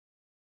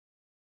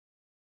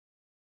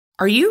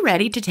Are you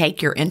ready to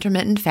take your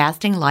intermittent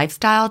fasting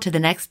lifestyle to the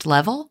next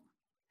level?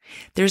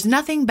 There's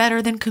nothing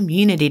better than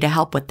community to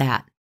help with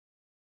that.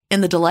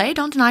 In the Delay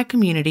Don't Deny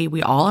community,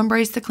 we all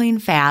embrace the clean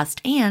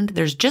fast, and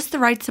there's just the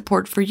right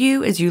support for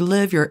you as you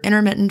live your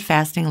intermittent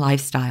fasting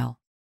lifestyle.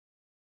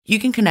 You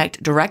can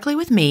connect directly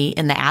with me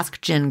in the Ask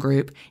Jen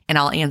group, and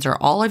I'll answer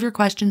all of your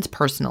questions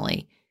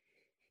personally.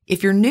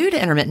 If you're new to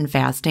intermittent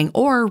fasting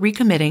or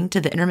recommitting to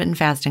the intermittent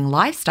fasting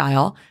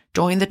lifestyle,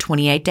 join the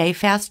 28-Day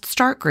Fast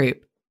Start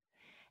group.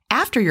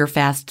 After your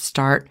fast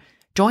start,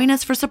 join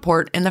us for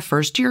support in the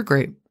First Year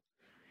group.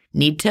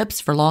 Need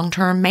tips for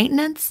long-term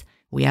maintenance?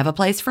 We have a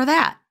place for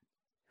that.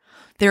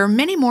 There are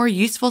many more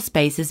useful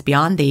spaces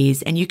beyond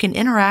these, and you can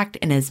interact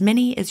in as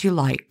many as you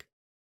like.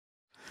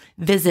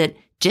 Visit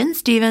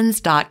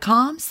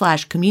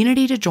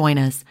jenstevens.com/community to join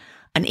us.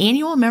 An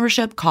annual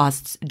membership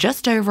costs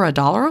just over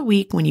 $1 a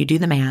week when you do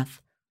the math.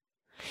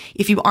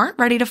 If you aren't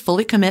ready to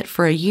fully commit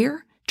for a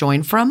year,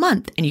 join for a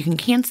month and you can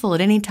cancel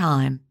at any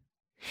time.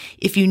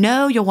 If you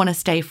know you'll want to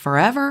stay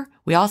forever,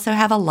 we also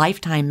have a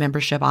lifetime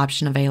membership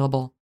option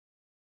available.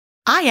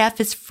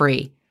 IF is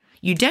free.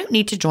 You don't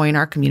need to join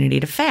our community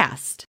to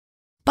fast.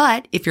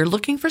 But if you're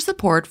looking for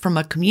support from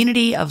a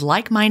community of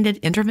like-minded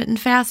intermittent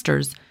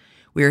fasters,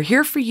 we're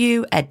here for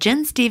you at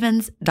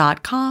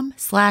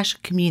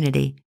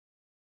jenstevens.com/community.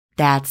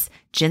 That's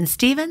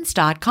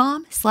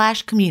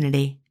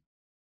jenstevens.com/community.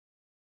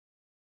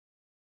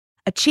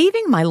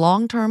 Achieving my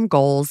long-term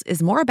goals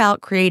is more about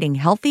creating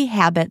healthy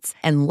habits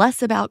and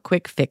less about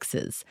quick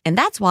fixes. And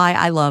that's why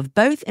I love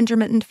both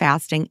intermittent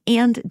fasting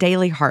and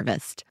Daily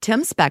Harvest.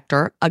 Tim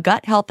Spector, a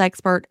gut health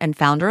expert and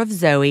founder of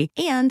Zoe,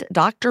 and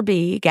Dr.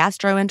 B,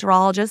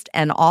 gastroenterologist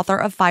and author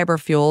of Fiber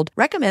Fueled,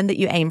 recommend that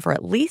you aim for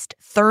at least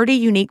 30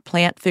 unique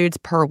plant foods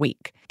per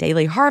week.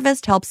 Daily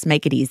Harvest helps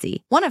make it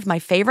easy. One of my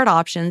favorite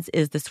options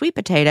is the sweet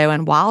potato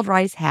and wild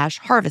rice hash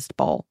harvest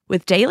bowl.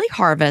 With Daily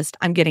Harvest,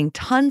 I'm getting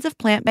tons of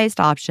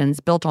plant-based options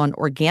built on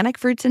organic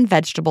fruits and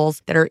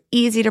vegetables that are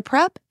easy to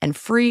prep and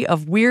free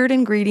of weird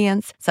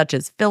ingredients such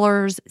as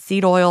fillers,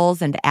 seed oils,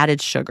 and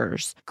added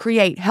sugars.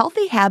 Create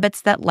healthy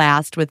habits that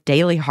last with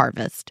Daily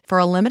Harvest. For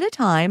a limited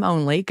time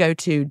only, go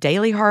to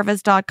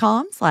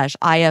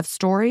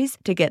dailyharvest.com/ifstories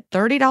to get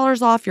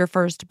 $30 off your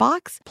first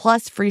box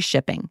plus free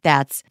shipping.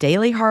 That's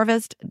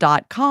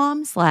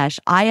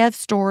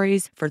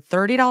dailyharvest.com/ifstories for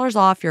 $30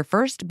 off your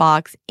first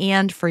box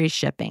and free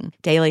shipping.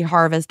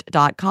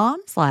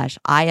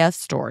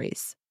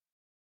 dailyharvest.com/ifstories.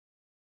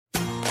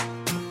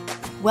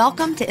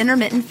 Welcome to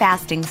Intermittent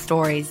Fasting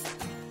Stories.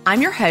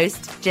 I'm your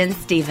host, Jen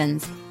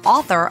Stevens,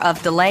 author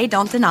of Delay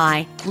Don't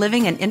Deny,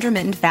 Living an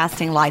Intermittent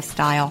Fasting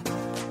Lifestyle.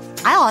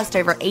 I lost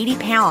over 80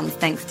 pounds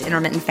thanks to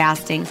intermittent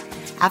fasting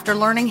after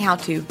learning how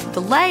to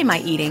delay my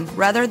eating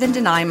rather than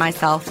deny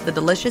myself the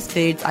delicious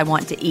foods I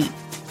want to eat.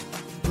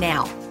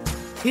 Now,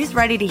 who's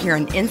ready to hear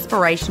an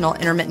inspirational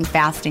intermittent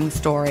fasting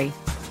story?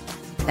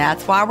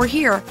 That's why we're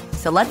here,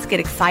 so let's get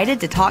excited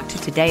to talk to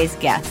today's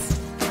guest.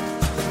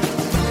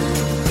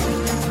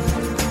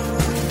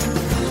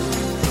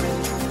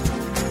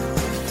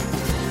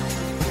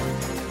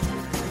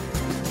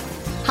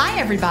 Hi,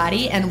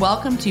 everybody, and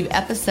welcome to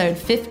episode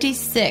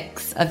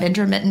 56 of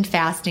Intermittent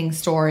Fasting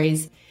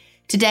Stories.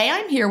 Today,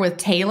 I'm here with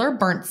Taylor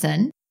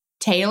Berntsen.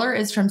 Taylor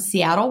is from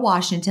Seattle,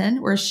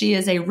 Washington, where she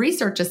is a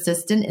research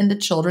assistant in the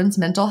children's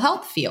mental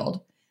health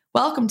field.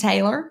 Welcome,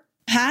 Taylor.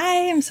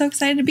 Hi, I'm so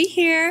excited to be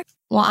here.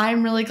 Well,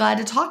 I'm really glad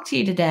to talk to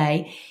you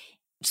today.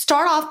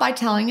 Start off by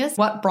telling us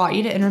what brought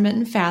you to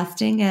intermittent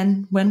fasting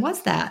and when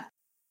was that?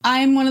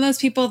 I'm one of those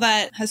people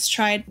that has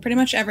tried pretty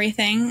much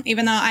everything,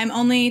 even though I'm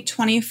only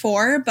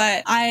 24,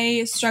 but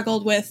I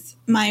struggled with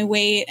my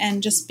weight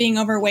and just being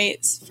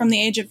overweight from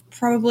the age of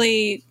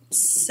probably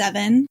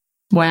 7.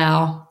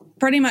 Wow.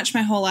 Pretty much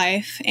my whole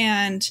life.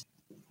 And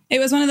it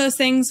was one of those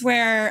things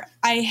where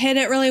I hid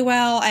it really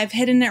well. I've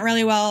hidden it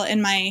really well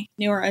in my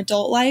newer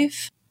adult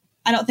life.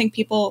 I don't think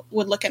people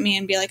would look at me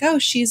and be like, oh,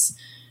 she's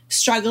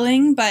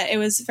struggling, but it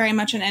was very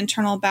much an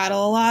internal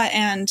battle a lot.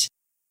 And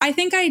I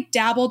think I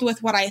dabbled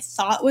with what I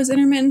thought was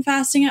intermittent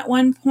fasting at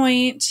one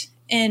point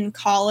in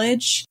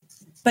college,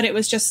 but it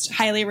was just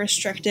highly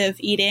restrictive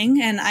eating.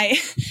 And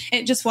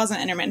it just wasn't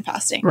intermittent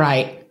fasting.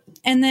 Right.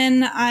 And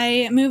then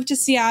I moved to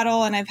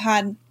Seattle and I've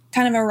had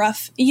kind of a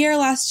rough year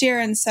last year.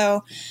 And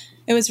so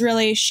it was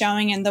really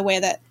showing in the way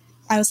that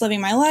I was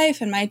living my life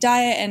and my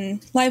diet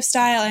and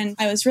lifestyle. And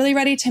I was really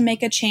ready to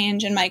make a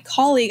change. And my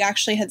colleague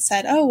actually had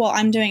said, oh, well,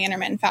 I'm doing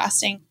intermittent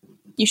fasting.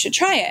 You should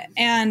try it.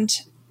 And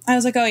I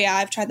was like, oh, yeah,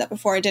 I've tried that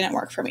before. It didn't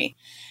work for me.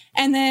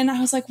 And then I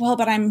was like, well,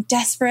 but I'm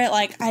desperate.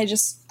 Like, I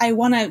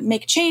want to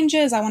make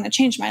changes. I want to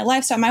change my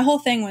lifestyle. My whole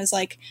thing was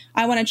like,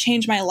 I want to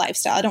change my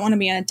lifestyle. I don't want to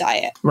be on a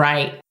diet.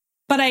 Right.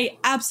 But I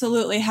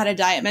absolutely had a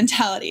diet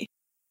mentality.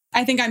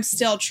 I think I'm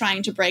still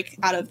trying to break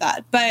out of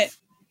that. But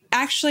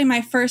actually,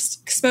 my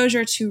first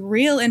exposure to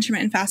real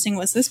intermittent fasting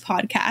was this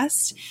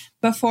podcast.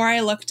 Before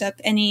I looked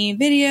up any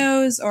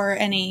videos or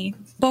any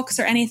books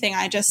or anything,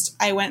 I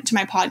went to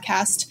my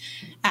podcast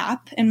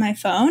app in my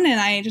phone and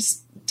I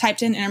just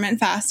typed in intermittent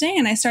fasting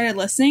and I started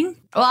listening.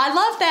 Well, I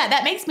love that.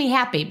 That makes me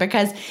happy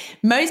because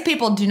most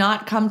people do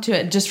not come to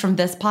it just from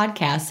this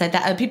podcast. So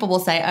that people will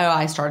say, oh,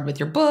 I started with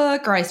your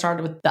book or I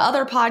started with the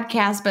other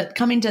podcast, but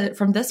coming to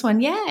from this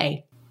one,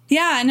 yay.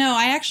 Yeah, no,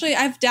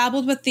 I've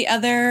dabbled with the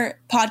other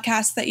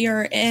podcasts that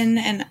you're in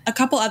and a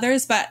couple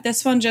others, but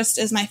this one just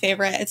is my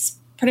favorite. It's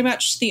pretty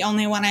much the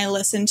only one I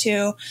listen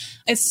to.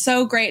 It's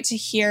so great to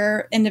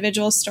hear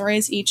individual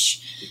stories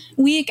each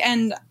week,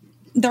 and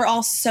they're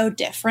all so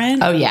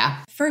different. Oh,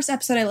 yeah. First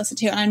episode I listened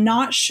to, and I'm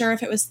not sure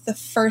if it was the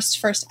first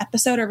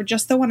episode or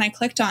just the one I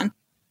clicked on.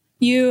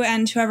 You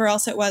and whoever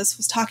else it was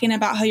talking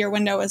about how your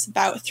window was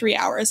about 3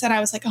 hours. And I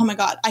was like, oh my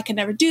God, I could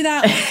never do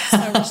that. Like, it's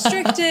so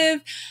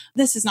restrictive.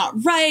 This is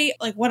not right.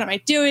 Like, what am I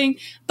doing?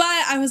 But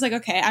I was like,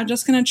 okay, I'm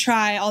just going to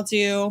try. I'll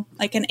do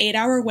like an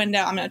 8-hour window.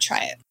 I'm going to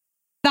try it.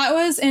 That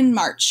was in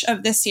March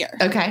of this year.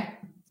 Okay.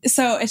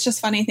 So it's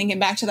just funny thinking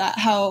back to that,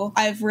 how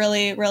I've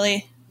really,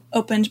 really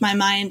opened my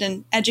mind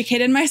and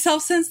educated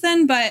myself since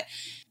then. But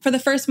for the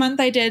first month,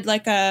 I did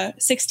like a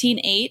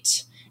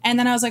 16-8. And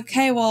then I was like,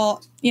 okay,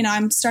 well,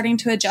 I'm starting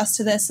to adjust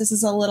to this. This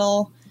is a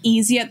little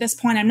easy at this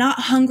point. I'm not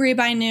hungry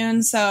by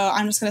noon, so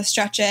I'm just going to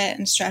stretch it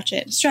and stretch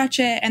it and stretch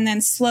it. And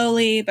then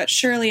slowly but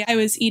surely, I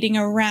was eating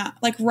around,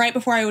 like right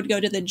before I would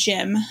go to the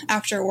gym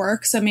after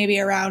work. So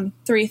maybe around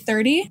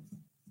 3:30.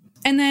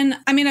 And then,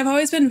 I've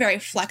always been very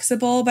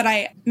flexible, but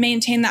I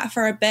maintained that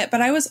for a bit.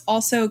 But I was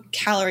also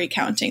calorie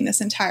counting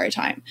this entire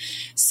time.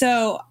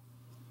 So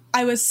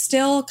I was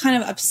still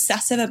kind of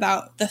obsessive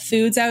about the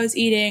foods I was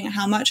eating,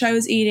 how much I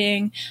was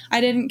eating.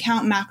 I didn't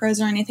count macros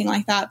or anything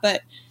like that,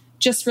 but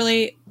just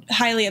really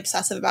highly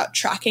obsessive about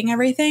tracking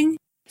everything.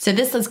 So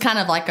this is kind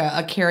of like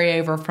a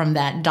carryover from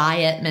that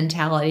diet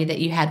mentality that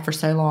you had for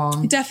so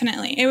long.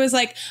 Definitely. It was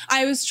like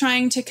I was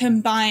trying to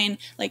combine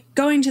like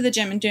going to the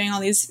gym and doing all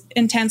these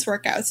intense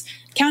workouts,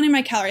 counting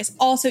my calories,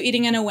 also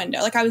eating in a window.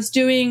 Like I was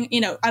doing,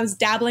 I was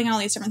dabbling in all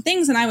these different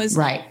things and I was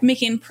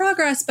making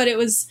progress, but I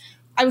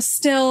was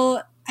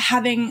still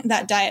having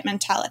that diet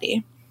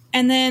mentality.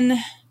 And then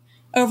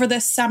over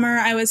this summer,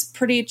 I was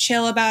pretty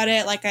chill about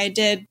it. Like I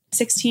did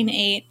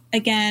 16-8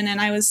 again, and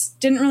I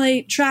didn't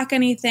really track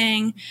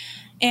anything.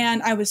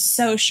 And I was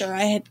so sure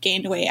I had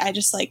gained weight.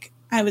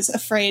 I was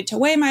afraid to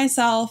weigh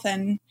myself.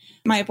 And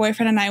my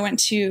boyfriend and I went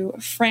to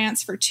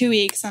France for 2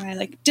 weeks, and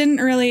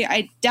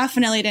I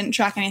definitely didn't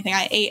track anything.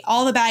 I ate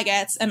all the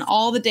baguettes and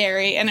all the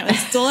dairy, and it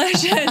was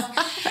delicious.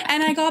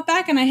 And I got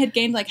back and I had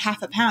gained like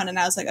half a pound, and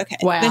I was like, okay,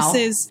 wow, this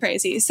is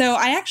crazy. So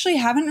I actually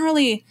haven't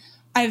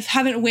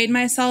weighed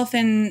myself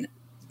in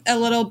a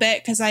little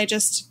bit because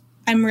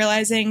I'm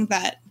realizing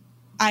that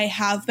I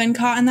have been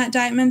caught in that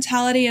diet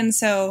mentality. And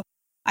so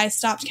I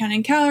stopped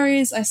counting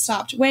calories. I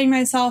stopped weighing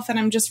myself, and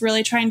I'm just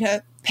really trying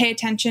to pay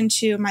attention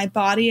to my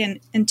body and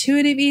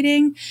intuitive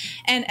eating.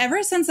 And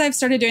ever since I've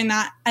started doing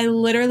that, I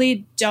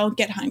literally don't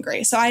get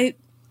hungry. So I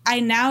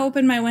now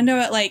open my window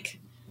at like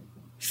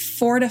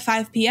 4 to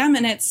 5 p.m.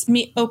 and it's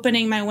me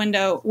opening my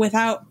window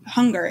without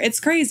hunger.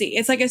 It's crazy.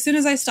 It's like as soon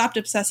as I stopped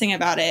obsessing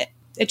about it,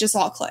 it just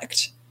all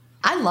clicked.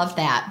 I love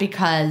that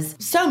because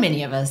so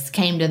many of us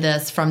came to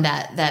this from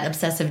that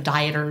obsessive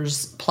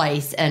dieter's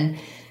place. And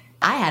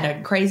I had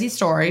a crazy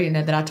story,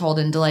 that I told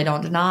in Delay Don't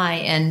Deny,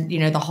 and,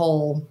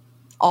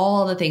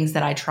 all the things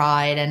that I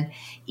tried. And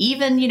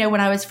even,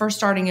 when I was first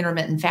starting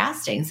intermittent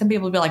fasting, some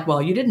people would be like,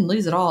 well, you didn't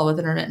lose it all with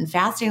intermittent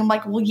fasting. I'm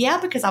like, well, yeah,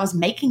 because I was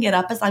making it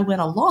up as I went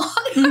along.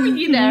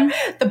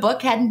 The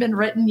book hadn't been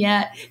written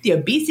yet. The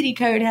obesity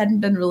code hadn't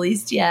been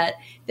released yet.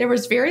 There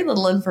was very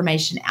little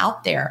information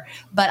out there,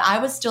 but I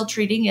was still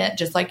treating it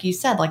just like you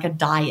said, like a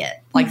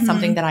diet, like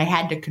something that I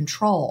had to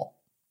control.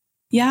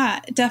 Yeah,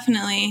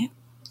 definitely.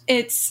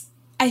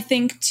 I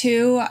think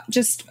too,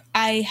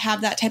 I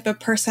have that type of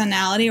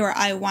personality where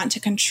I want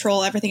to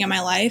control everything in my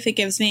life. It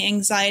gives me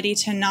anxiety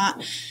to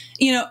not,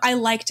 I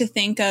like to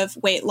think of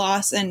weight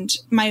loss and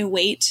my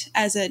weight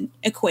as an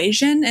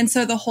equation. And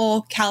so the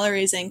whole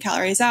calories in,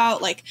 calories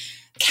out, like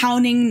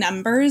counting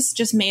numbers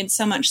just made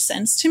so much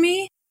sense to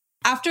me.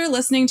 After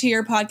listening to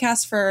your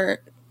podcast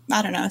for,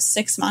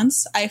 6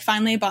 months, I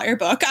finally bought your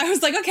book. I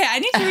was like, okay, I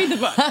need to read the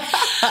book.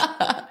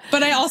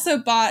 But I also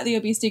bought the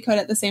Obesity Code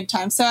at the same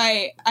time. So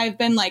I've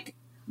been like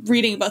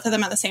reading both of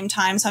them at the same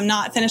time. So I'm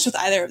not finished with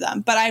either of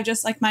them, but I've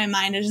just like, my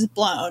mind is just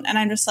blown. And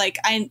I'm just like,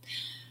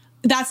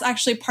 that's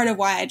actually part of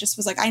why I just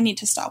was like, I need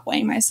to stop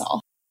weighing myself.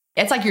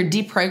 It's like you're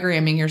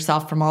deprogramming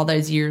yourself from all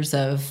those years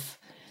of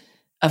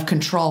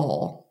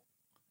control.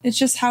 It's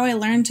just how I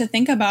learned to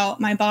think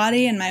about my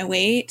body and my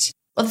weight.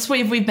 Well, that's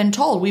what we've been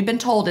told. We've been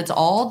told it's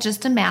all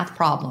just a math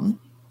problem.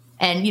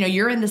 And,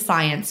 you're in the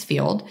science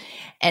field.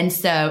 And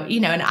so,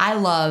 and I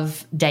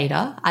love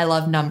data. I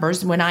love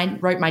numbers. When I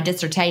wrote my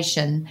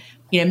dissertation,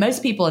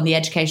 most people in the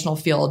educational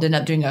field end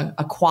up doing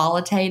a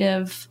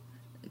qualitative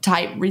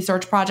type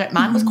research project.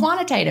 Mine was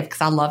quantitative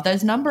because I love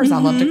those numbers. I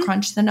love to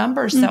crunch the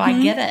numbers. So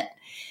I get it.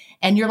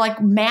 And you're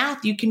like,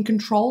 math, you can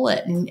control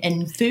it.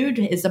 And food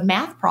is a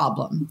math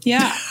problem.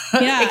 Yeah.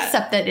 Yeah.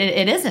 Except that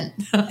it isn't.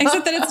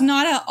 Except that it's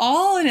not at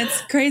all. And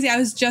it's crazy. I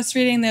was just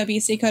reading the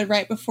obesity code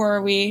right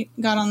before we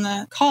got on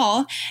the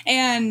call.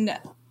 And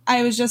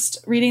I was just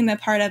reading the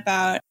part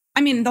about,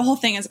 I mean, the whole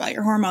thing is about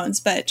your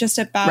hormones, but just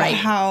about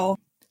how,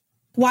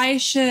 why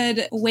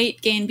should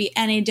weight gain be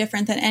any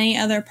different than any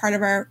other part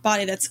of our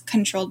body that's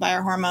controlled by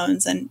our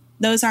hormones? And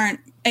those aren't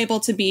able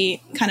to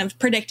be kind of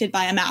predicted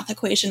by a math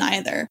equation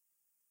either.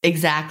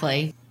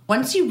 Exactly.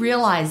 Once you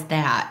realize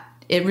that,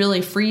 it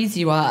really frees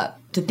you up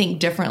to think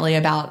differently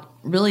about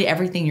really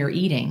everything you're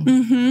eating.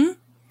 Mm-hmm.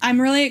 I'm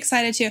really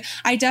excited too.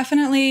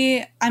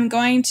 I'm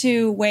going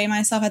to weigh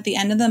myself at the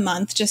end of the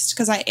month just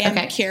because I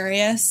am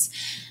curious.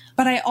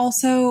 But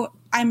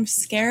I'm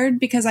scared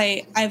because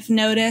I've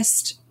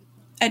noticed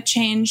a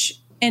change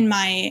in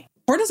my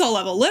cortisol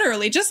level,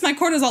 literally just my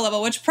cortisol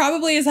level, which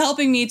probably is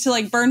helping me to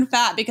like burn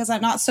fat because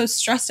I'm not so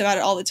stressed about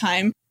it all the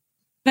time.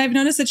 But I've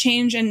noticed a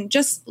change in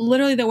just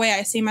literally the way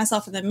I see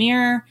myself in the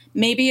mirror.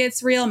 Maybe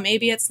it's real,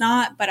 maybe it's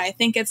not, but I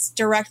think it's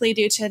directly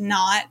due to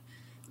not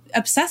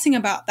obsessing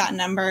about that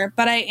number.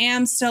 But I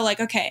am still like,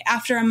 okay,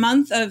 after a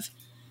month of,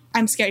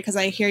 I'm scared because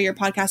I hear your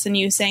podcast and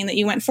you saying that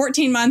you went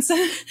 14 months and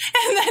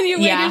then you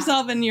weighed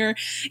yourself and you're,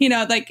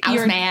 like I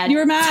was mad. You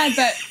were mad,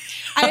 but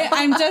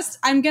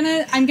I'm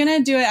gonna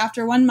do it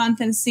after 1 month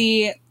and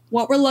see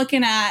what we're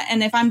looking at.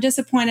 And if I'm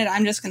disappointed,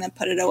 I'm just gonna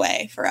put it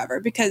away forever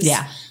because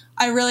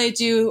I really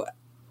do.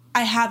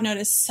 I have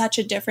noticed such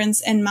a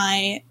difference in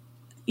my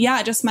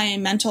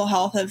mental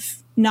health of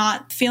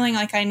not feeling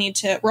like I need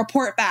to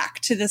report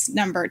back to this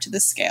number, to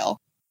this scale.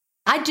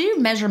 I do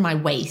measure my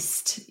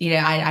waist.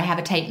 I have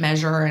a tape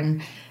measure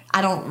and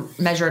I don't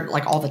measure it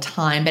like all the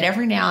time, but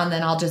every now and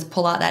then I'll just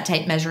pull out that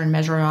tape measure and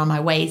measure it on my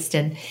waist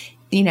and,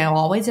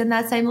 always in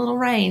that same little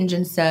range.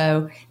 And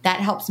so that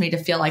helps me to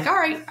feel like, all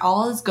right,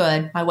 all is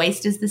good. My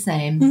waist is the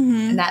same.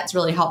 Mm-hmm. And that's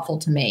really helpful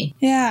to me.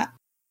 Yeah.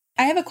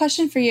 I have a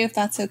question for you if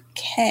that's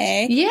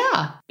okay.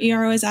 Yeah.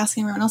 You're always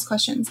asking everyone else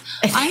questions.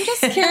 I'm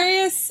just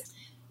curious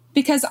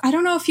because I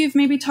don't know if you've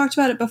maybe talked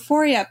about it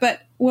before yet,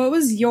 but what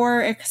was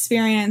your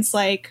experience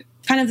like,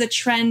 kind of the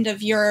trend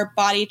of your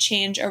body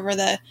change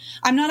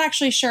I'm not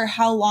actually sure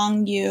how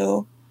long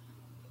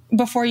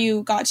before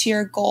you got to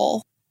your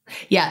goal.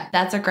 Yeah,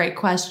 that's a great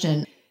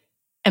question.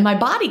 And my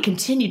body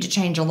continued to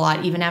change a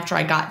lot even after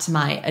I got to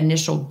my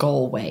initial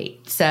goal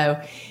weight.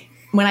 So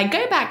when I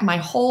go back my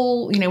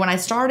whole, when I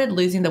started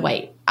losing the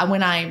weight,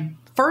 when I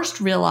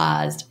first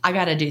realized I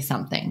got to do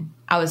something,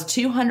 I was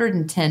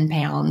 210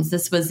 pounds.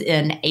 This was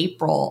in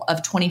April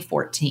of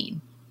 2014.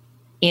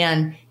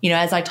 And,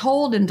 as I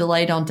told in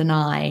Delay Don't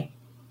Deny,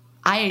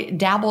 I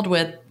dabbled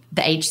with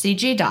the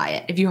HCG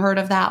diet. Have you heard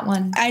of that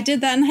one? I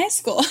did that in high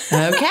school.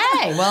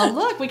 Okay. Well,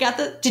 look,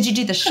 did you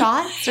do the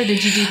shots or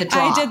did you do the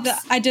drops?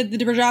 I did the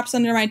drops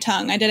under my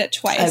tongue. I did it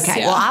twice. Okay.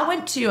 Yeah. Well, I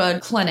went to a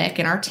clinic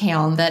in our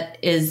town that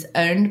is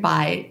owned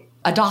by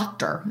a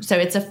doctor. So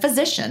it's a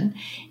physician.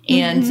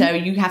 And so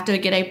you have to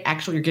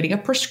you're getting a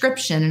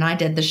prescription. And I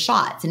did the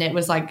shots and it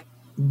was like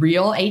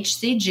real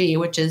HCG,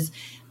 which is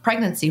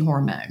pregnancy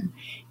hormone.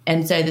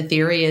 And so the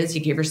theory is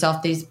you give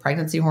yourself these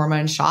pregnancy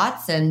hormone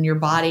shots and your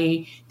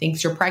body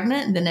thinks you're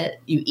pregnant. And then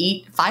you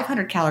eat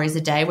 500 calories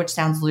a day, which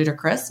sounds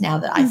ludicrous now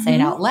that I say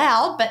it out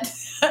loud. But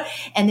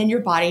and then your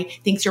body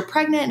thinks you're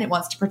pregnant and it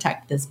wants to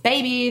protect this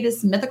baby,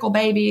 this mythical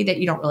baby that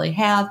you don't really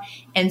have.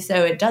 And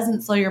so it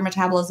doesn't slow your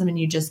metabolism and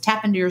you just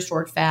tap into your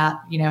stored fat,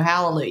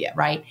 hallelujah,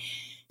 right?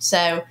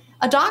 So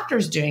a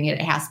doctor's doing it.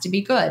 It has to be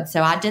good.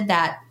 So I did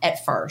that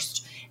at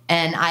first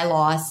and I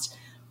lost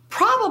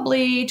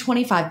probably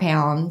 25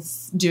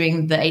 pounds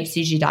doing the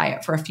HCG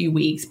diet for a few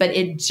weeks, but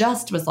it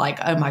just was like,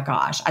 oh my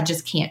gosh, I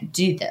just can't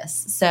do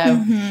this. So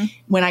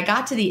when I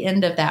got to the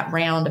end of that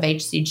round of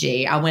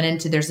HCG, I went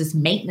into, there's this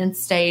maintenance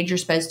stage you're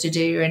supposed to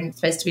do, and it's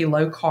supposed to be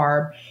low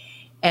carb.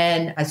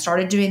 And I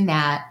started doing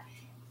that.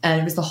 And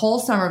it was the whole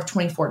summer of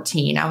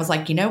 2014. I was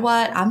like, you know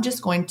what? I'm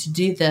just going to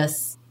do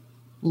this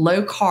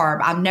low carb.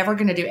 I'm never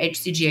going to do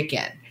HCG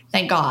again.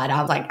 Thank God. I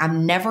was like,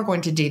 I'm never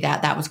going to do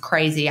that. That was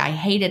crazy. I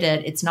hated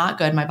it. It's not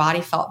good. My body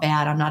felt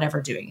bad. I'm not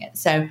ever doing it.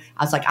 So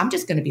I was like, I'm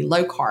just going to be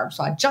low carb.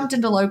 So I jumped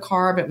into low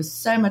carb. It was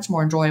so much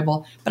more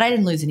enjoyable, but I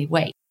didn't lose any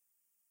weight.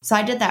 So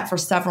I did that for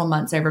several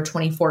months over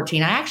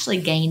 2014. I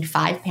actually gained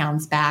 5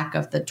 pounds back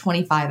of the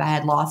 25 I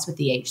had lost with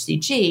the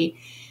HCG,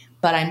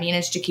 but I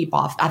managed to keep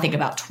off, I think,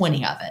 about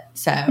 20 of it.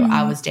 So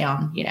I was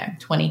down,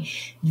 20.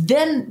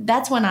 Then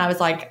that's when I was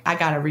like, I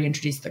got to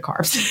reintroduce the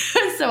carbs.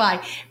 So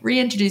I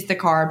reintroduced the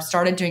carbs,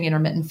 started doing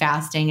intermittent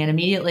fasting, and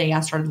immediately I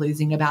started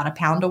losing about a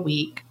pound a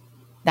week.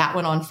 That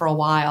went on for a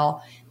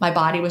while. My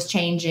body was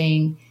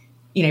changing,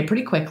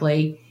 pretty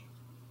quickly.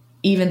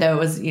 Even though it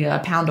was,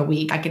 a pound a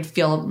week, I could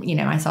feel,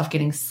 myself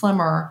getting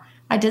slimmer.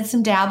 I did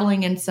some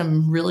dabbling in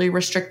some really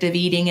restrictive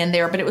eating in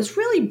there, but it was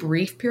really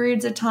brief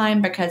periods of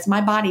time because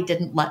my body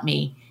didn't let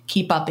me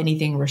keep up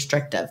anything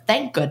restrictive.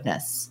 Thank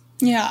goodness.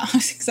 Yeah,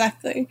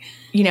 exactly.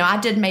 I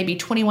did maybe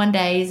 21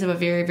 days of a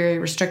very, very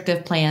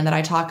restrictive plan that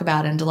I talk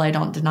about in Delay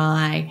Don't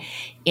Deny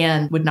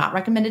and would not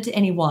recommend it to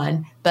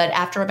anyone. But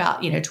after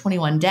about,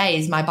 21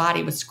 days, my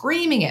body was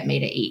screaming at me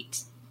to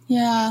eat.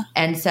 Yeah.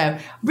 And so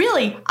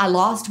really, I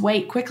lost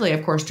weight quickly,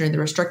 of course, during the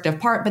restrictive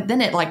part, but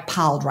then it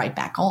piled right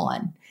back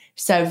on.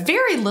 So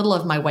very little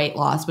of my weight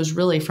loss was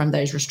really from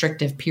those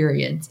restrictive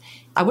periods.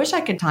 I wish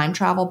I could time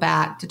travel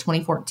back to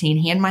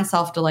 2014, hand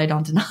myself Delay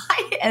Don't Deny,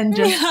 and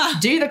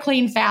just do the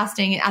clean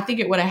fasting. I think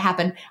it would have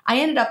happened. I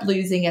ended up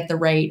losing at the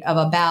rate of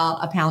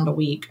about a pound a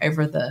week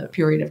over the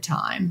period of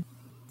time.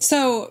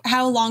 So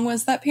how long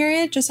was that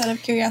period, just out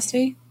of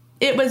curiosity?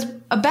 It was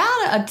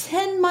about a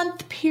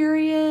 10-month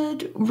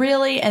period,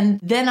 really. And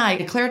then I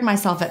declared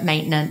myself at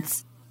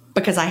maintenance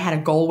because I had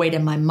a goal weight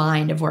in my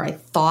mind of where I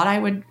thought I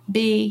would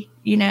be,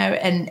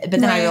 but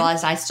then I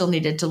realized I still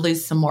needed to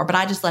lose some more, but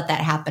I just let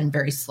that happen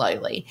very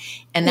slowly.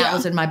 And that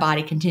was when my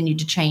body continued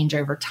to change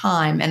over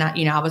time. And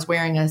I was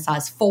wearing a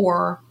size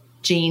 4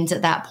 jeans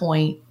at that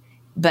point,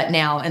 but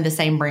now in the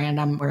same brand,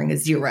 I'm wearing a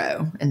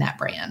 0 in that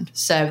brand.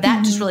 So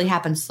that just really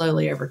happened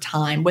slowly over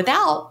time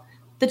without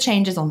the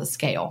changes on the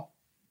scale.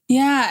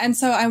 Yeah. And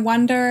so I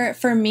wonder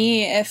for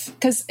me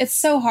because it's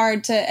so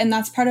hard and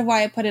that's part of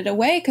why I put it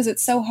away, because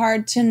it's so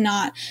hard to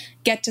not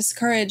get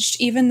discouraged,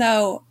 even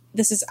though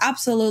this is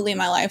absolutely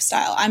my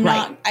lifestyle.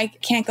 I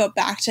can't go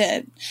back to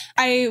it.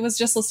 I was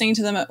just listening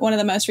to one of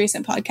the most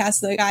recent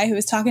podcasts, the guy who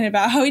was talking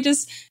about how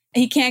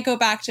he can't go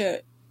back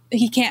to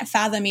he can't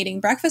fathom eating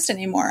breakfast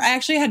anymore. I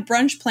actually had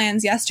brunch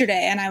plans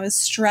yesterday and I was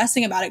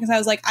stressing about it because I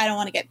was like, I don't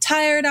want to get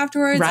tired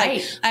afterwards.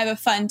 Right. I have a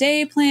fun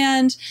day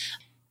planned.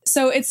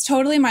 So it's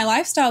totally my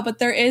lifestyle, but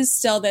there is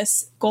still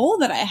this goal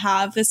that I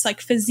have, this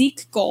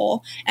physique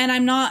goal. And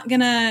I'm not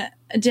going to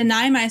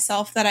deny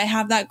myself that I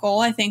have that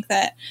goal. I think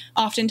that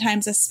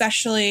oftentimes, I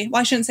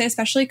shouldn't say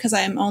especially because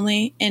I am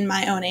only in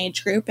my own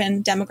age group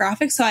and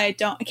demographic. So I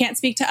can't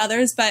speak to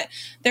others, but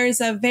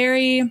there's a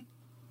very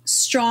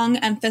strong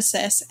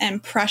emphasis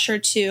and pressure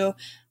to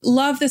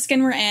love the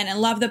skin we're in and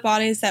love the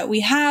bodies that we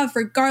have,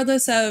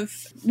 regardless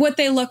of what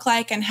they look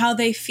like and how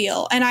they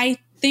feel. And I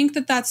think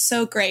that that's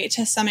so great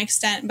to some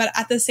extent, but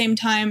at the same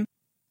time,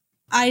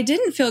 I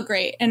didn't feel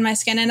great in my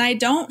skin and I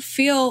don't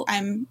feel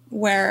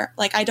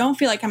I don't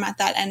feel like I'm at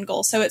that end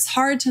goal. So it's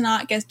hard to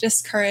not get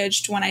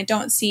discouraged when I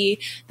don't see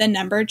the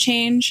number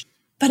change,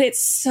 but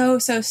it's so,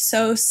 so,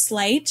 so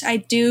slight. I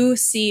do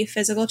see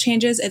physical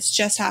changes. It's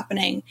just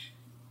happening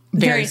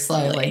very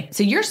slowly.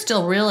 So you're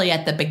still really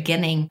at the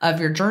beginning of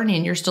your journey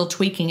and you're still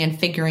tweaking and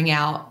figuring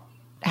out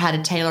how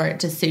to tailor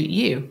it to suit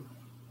you.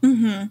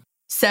 Mm-hmm.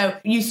 So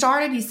you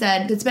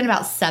said it's been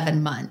about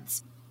 7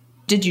 months.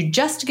 Did you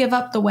just give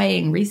up the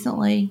weighing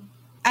recently?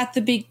 At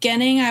the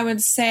beginning, I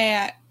would say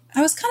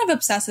I was kind of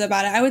obsessive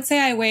about it. I would say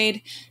I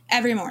weighed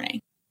every morning.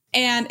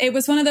 And it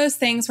was one of those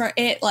things where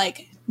it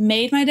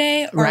made my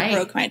day or it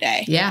broke my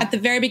day. Yeah. At the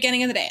very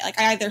beginning of the day.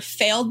 I either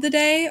failed the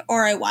day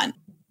or I won.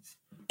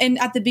 And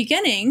at the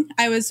beginning,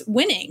 I was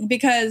winning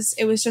because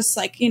it was just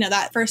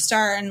that first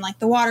start and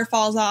the water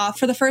falls off.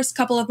 For the first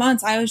couple of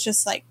months, I was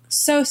just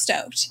so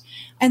stoked.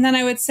 And then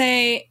I would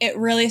say it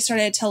really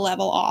started to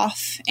level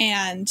off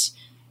and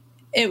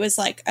it was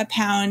a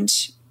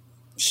pound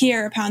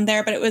here, a pound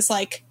there, but it was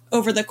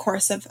over the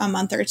course of a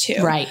month or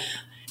two. Right.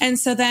 And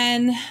so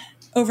then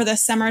over the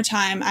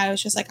summertime, I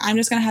was just I'm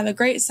just going to have a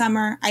great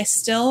summer. I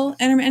still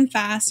intermittent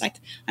fast.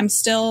 I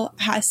still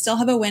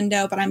have a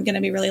window, but I'm going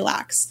to be really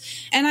lax.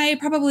 And I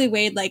probably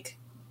weighed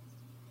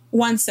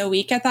once a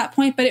week at that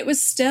point, but it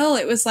was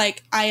I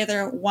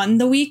either won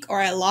the week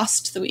or I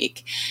lost the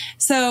week.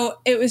 So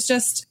it was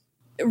just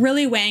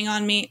really weighing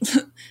on me,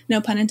 no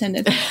pun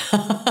intended.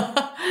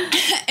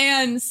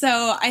 And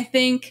so I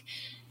think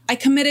I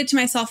committed to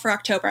myself for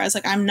October. I was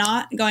I'm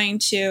not going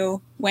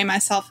to weigh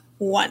myself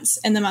once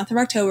in the month of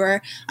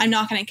October. I'm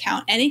not going to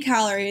count any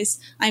calories.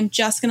 I'm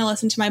just going to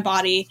listen to my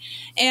body.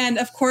 And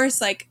of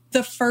course,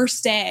 the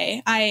first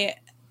day, I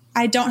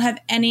don't have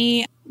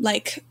any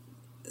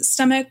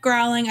stomach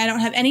growling. I don't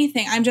have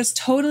anything. I'm just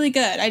totally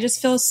good. I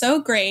just feel so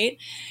great.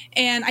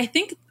 And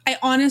I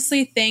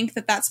honestly think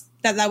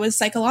that was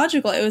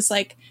psychological. It was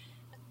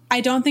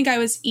I don't think I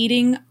was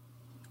eating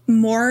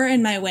more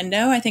in my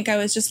window. I think I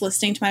was just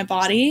listening to my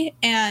body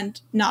and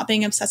not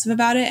being obsessive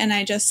about it. And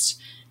I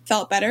just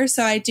felt better.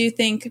 So I do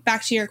think,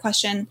 back to your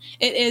question,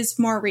 it is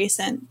more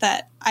recent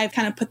that I've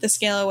kind of put the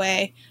scale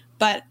away.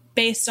 But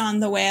based on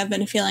the way I've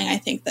been feeling, I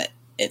think that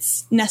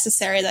it's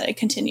necessary that it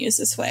continues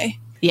this way.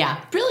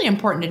 Yeah, really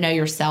important to know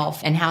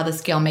yourself and how the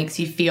scale makes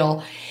you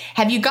feel.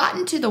 Have you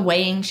gotten to the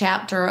weighing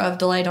chapter of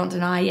Delay Don't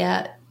Deny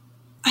yet?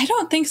 I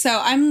don't think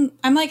so. I'm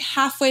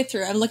halfway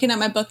through. I'm looking at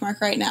my bookmark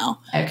right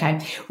now.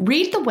 Okay.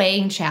 Read the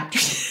weighing chapter.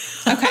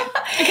 Okay.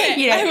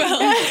 I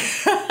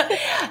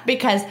will.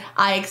 Because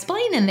I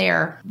explain in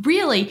there,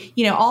 really,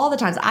 all the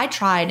times I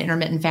tried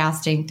intermittent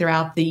fasting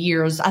throughout the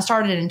years. I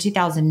started in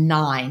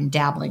 2009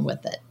 dabbling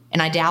with it. And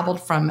I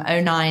dabbled from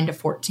 2009 to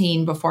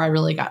 2014 before I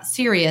really got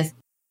serious.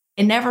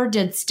 It never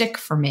did stick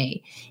for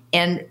me.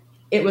 And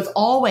it was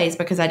always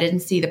because I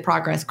didn't see the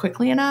progress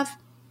quickly enough.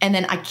 And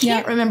then I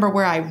can't remember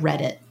where I read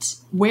it,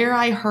 where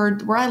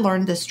I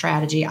learned this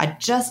strategy. I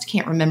just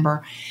can't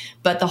remember.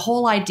 But the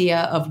whole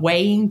idea of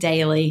weighing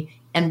daily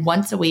and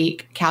once a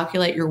week,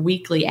 calculate your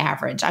weekly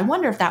average. I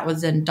wonder if that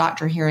was in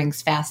Dr.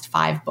 Hering's Fast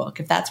 5 book,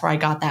 if that's where I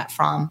got that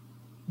from.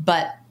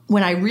 But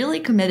when I really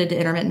committed to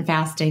intermittent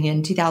fasting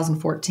in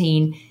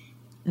 2014,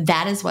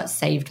 that is what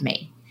saved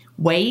me.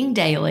 Weighing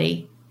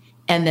daily.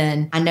 And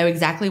then I know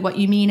exactly what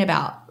you mean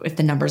about if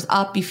the number's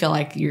up, you feel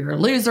like you're a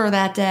loser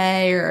that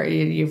day, or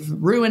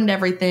you've ruined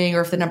everything.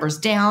 Or if the number's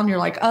down, you're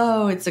like,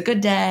 oh, it's a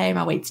good day,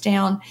 my weight's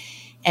down.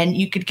 And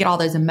you could get all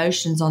those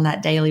emotions on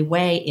that daily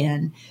weigh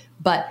in.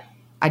 But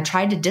I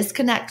tried to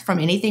disconnect from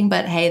anything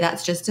but, hey,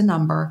 that's just a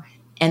number.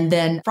 And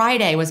then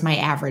Friday was my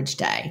average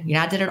day.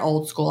 I did it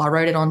old school. I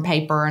wrote it on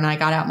paper and I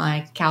got out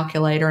my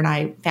calculator and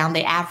I found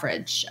the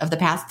average of the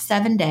past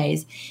 7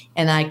 days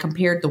and I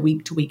compared the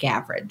week to week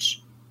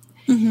average.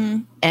 Mm-hmm.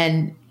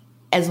 And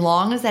as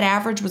long as that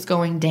average was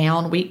going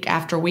down week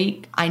after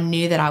week, I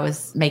knew that I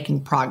was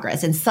making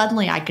progress. And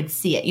suddenly I could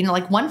see it.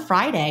 Like one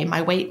Friday,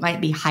 my weight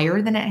might be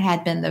higher than it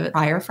had been the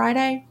prior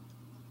Friday.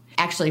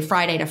 Actually,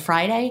 Friday to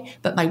Friday,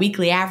 but my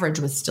weekly average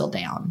was still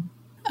down.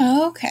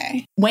 Oh,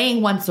 okay.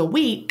 Weighing once a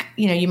week,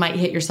 you might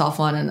hit yourself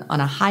on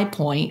a high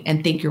point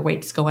and think your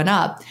weight's going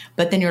up.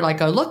 But then you're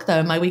like, oh, look,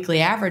 though, my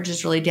weekly average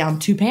is really down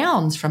 2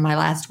 pounds from my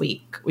last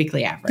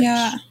weekly average.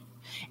 Yeah.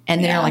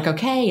 And then you're like,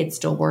 okay, it's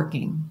still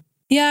working.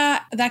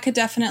 Yeah, that could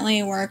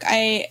definitely work.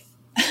 I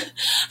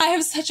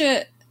have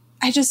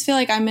I just feel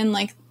like I'm in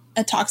like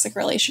a toxic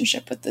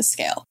relationship with this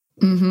scale.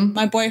 Mm-hmm.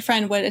 My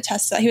boyfriend would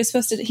attest to that. He was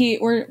supposed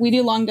to, we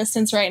do long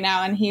distance right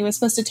now, and he was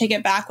supposed to take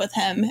it back with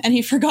him, and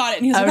he forgot it.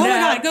 And he was like, oh my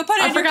God, go put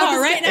it in your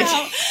car right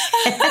now.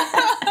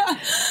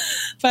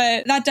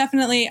 But that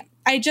definitely,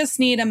 I just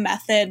need a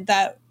method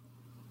that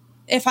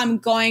if I'm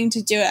going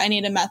to do it, I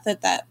need a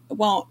method that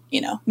won't,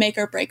 make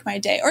or break my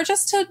day, or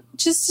just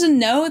to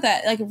know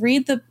that, like,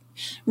 read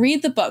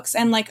the books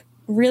and like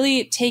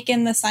really take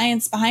in the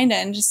science behind it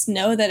and just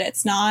know that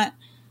it's not,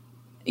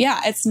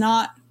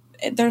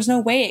 there's no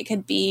way it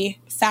could be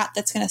fat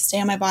that's going to stay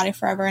on my body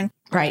forever. And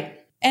right.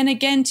 And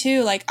again,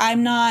 too, like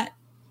I'm not,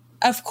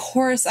 of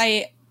course,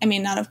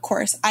 not of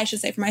course, I should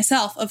say for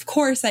myself, of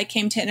course I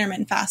came to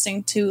intermittent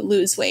fasting to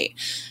lose weight,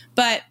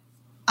 but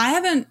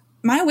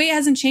my weight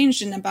hasn't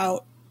changed in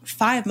about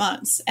 5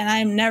 months, and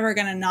I'm never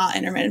going to not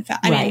intermittent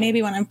fast. I mean,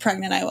 maybe when I'm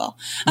pregnant, I will.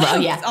 Oh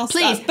yeah.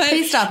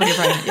 Please stop when you're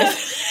pregnant.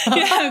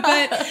 Yeah,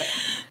 but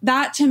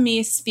that to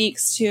me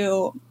speaks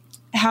to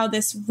how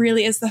this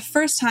really is the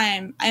first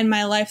time in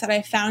my life that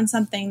I found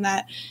something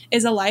that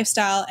is a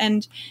lifestyle.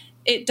 And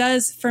it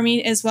does, for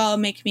me as well,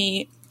 make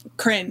me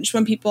cringe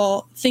when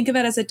people think of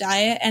it as a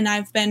diet. And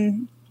I've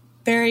been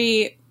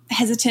very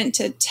hesitant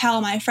to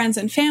tell my friends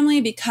and family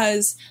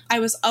because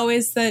I was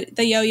always the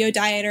yo-yo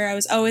dieter. I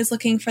was always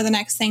looking for the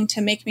next thing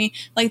to make me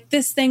like,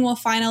 this thing will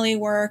finally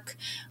work.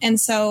 And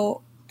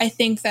so I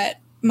think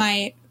that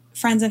my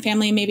friends and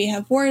family maybe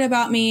have worried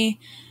about me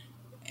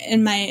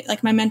and my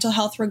mental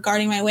health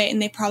regarding my weight, and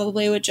they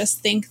probably would just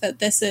think that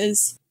this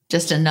is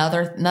just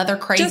another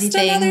crazy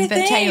thing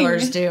that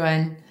Taylor's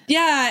doing.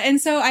 Yeah.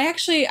 And so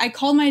I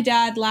called my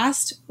dad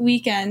last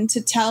weekend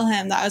to tell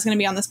him that I was going to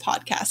be on this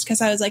podcast, because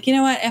I was like, you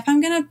know what, if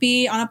I'm going to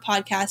be on a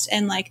podcast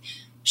and like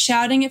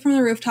shouting it from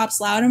the rooftops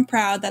loud and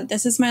proud that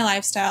this is my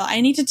lifestyle, I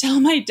need to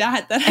tell my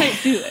dad that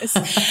I do this.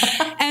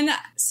 And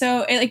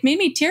so it like made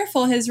me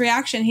tearful, his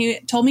reaction. He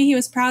told me he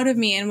was proud of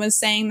me and was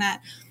saying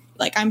that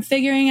like I'm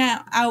figuring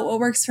out what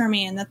works for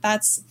me, and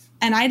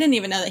and I didn't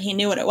even know that he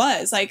knew what it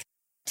was. Like,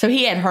 so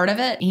he had heard of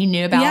it? He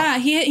knew about it? Yeah,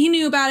 he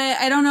knew about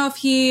it. I don't know if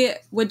he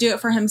would do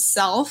it for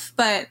himself,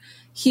 but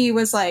he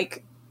was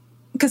like,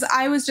 because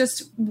I was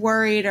just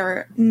worried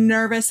or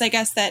nervous, I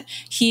guess, that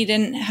he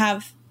didn't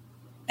have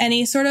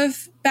any sort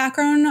of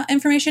background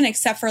information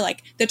except for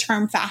like the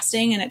term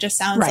fasting. And it just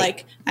sounds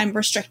like I'm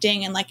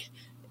restricting and like,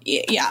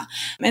 yeah.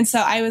 And so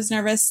I was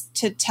nervous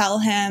to tell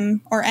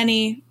him, or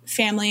any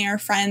family or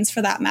friends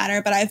for that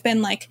matter. But I've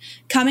been like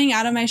coming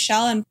out of my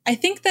shell. And I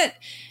think that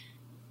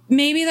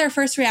maybe their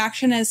first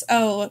reaction is,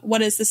 oh,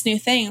 what is this new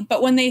thing?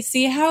 But when they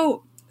see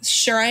how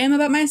sure I am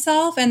about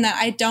myself and that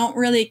I don't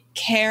really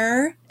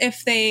care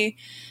if they,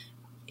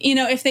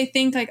 if they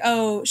think like,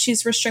 oh,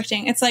 she's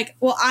restricting, it's like,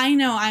 well, I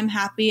know I'm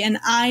happy and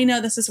I know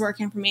this is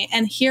working for me.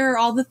 And here are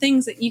all the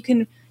things that you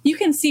can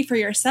see for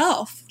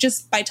yourself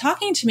just by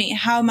talking to me,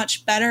 how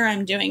much better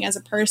I'm doing as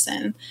a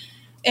person.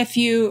 If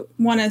you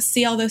want to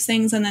see all those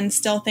things and then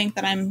still think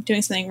that I'm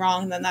doing something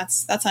wrong, then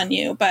that's on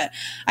you. But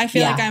I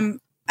feel like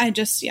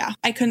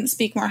I couldn't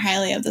speak more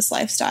highly of this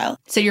lifestyle.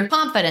 So your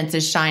confidence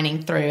is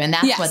shining through, and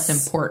that's what's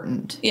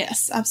important.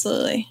 Yes,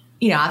 absolutely.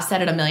 I've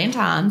said it a million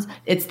times.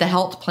 It's the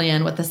health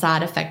plan with the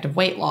side effect of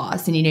weight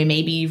loss. And,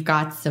 maybe you've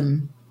got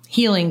some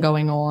healing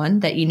going on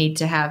that you need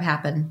to have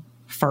happen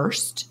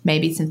first.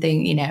 Maybe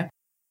something,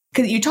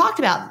 because you talked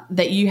about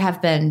that you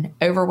have been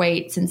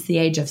overweight since the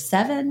age of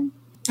 7.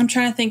 I'm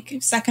trying to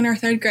think, second or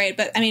third grade,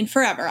 but I mean,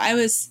 forever. I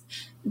was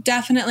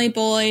definitely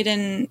bullied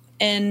in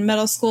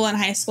middle school and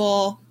high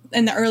school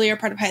in the earlier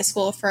part of high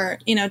school for,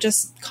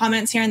 just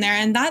comments here and there.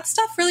 And that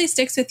stuff really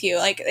sticks with you.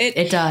 Like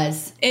it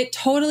does. It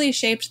totally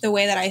shaped the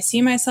way that I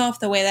see myself,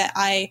 the way that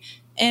I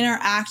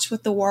interact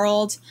with the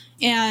world.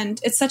 And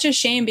it's such a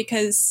shame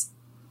because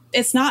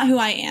it's not who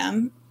I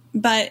am,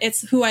 but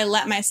it's who I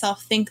let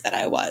myself think that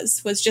I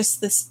was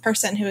just this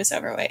person who is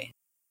overweight.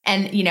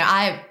 And,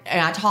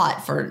 I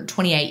taught for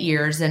 28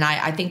 years, and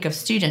I think of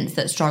students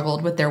that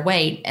struggled with their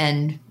weight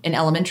and in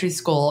elementary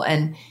school.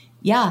 And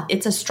yeah,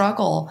 it's a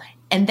struggle.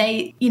 And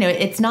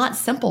it's not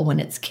simple when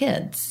it's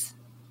kids.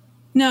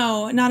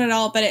 No, not at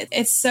all. But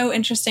it's so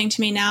interesting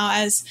to me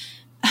now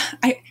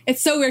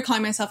it's so weird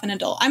calling myself an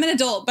adult. I'm an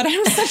adult, but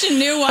I'm such a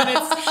new one.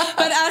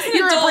 But as an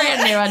You're adult, a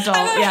brand new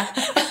adult. Yeah.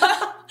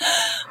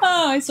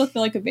 I still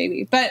feel like a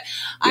baby. But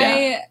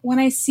when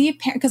I see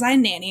because I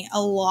nanny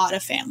a lot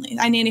of families.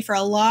 I nanny for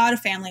a lot of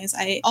families.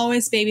 I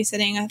always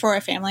babysitting for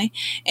a family.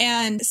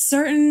 And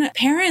certain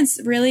parents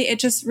it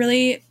just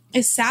really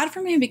is sad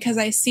for me because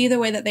I see the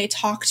way that they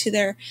talk to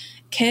their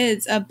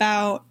kids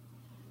about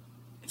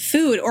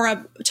food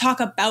or talk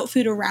about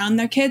food around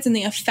their kids and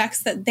the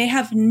effects that they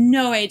have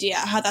no idea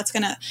how that's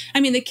going to,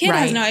 the kid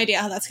has no idea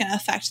how that's going to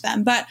affect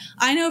them. But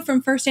I know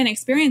from firsthand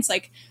experience,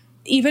 like,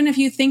 even if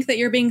you think that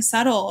you're being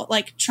subtle,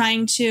 like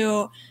trying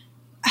to,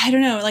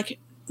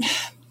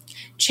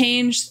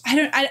 change,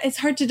 it's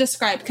hard to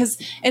describe because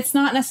it's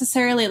not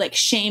necessarily like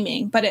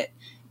shaming, but it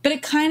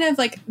kind of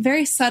like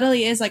very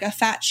subtly is like a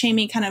fat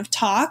shaming kind of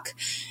talk.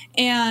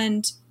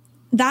 And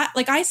that,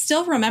 like, I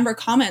still remember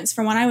comments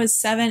from when I was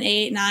 7,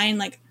 8, 9,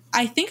 like,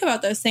 I think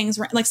about those things,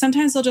 like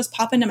sometimes they'll just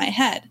pop into my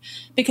head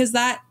because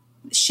that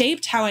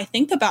shaped how I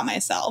think about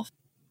myself.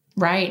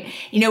 Right.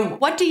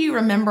 What do you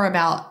remember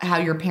about how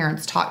your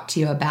parents talked to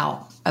you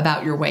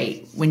about your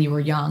weight when you were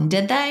young?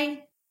 Did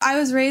they? I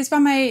was raised by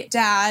my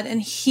dad,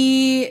 and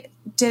he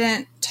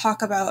didn't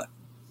talk about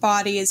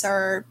bodies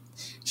it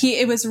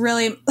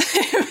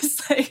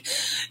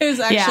was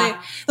actually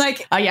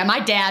like, oh yeah, my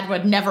dad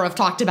would never have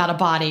talked about a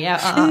body. No,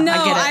 I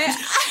get it.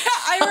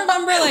 I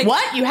remember like,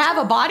 what? You have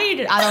a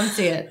body? I don't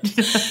see it.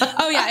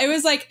 Oh yeah. It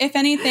was like, if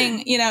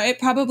anything, it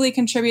probably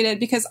contributed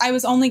because I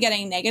was only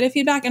getting negative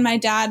feedback, and my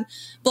dad,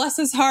 bless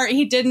his heart,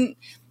 he didn't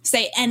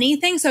say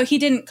anything. So he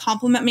didn't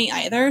compliment me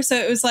either. So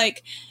it was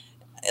like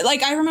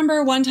I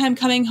remember one time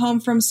coming home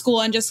from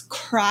school and just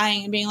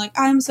crying and being like,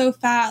 I'm so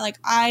fat. Like,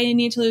 I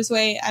need to lose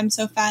weight. I'm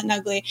so fat and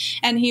ugly.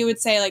 And he would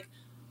say like,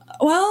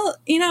 well,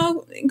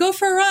 go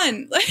for a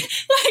run, like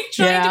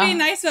trying to be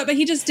nice about it, but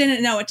he just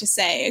didn't know what to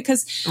say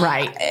because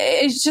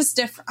it's just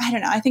different. I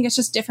don't know. I think it's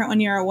just different when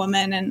you're a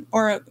woman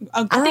or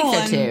a girl. I think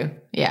so too.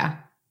 Yeah.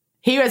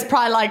 He was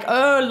probably like,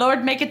 oh,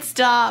 Lord, make it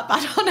stop.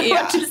 I don't know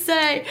what to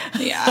say.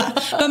 Yeah.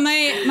 But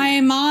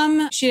my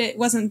mom, she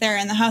wasn't there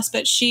in the house,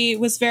 but she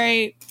was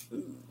very,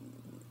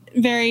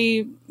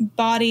 very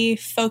body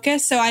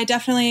focused. So I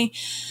definitely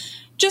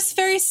just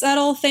very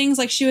subtle things.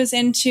 Like, she was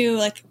into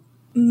like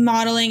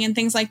modeling and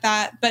things like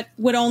that, but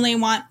would only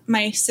want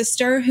my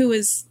sister, who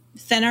was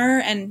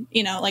thinner and,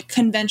 like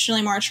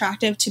conventionally more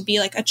attractive, to be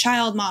like a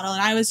child model.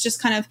 And I was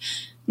just kind of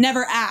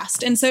never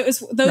asked. And so it was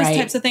those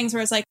types of things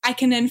where it's like, I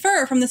can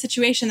infer from the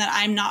situation that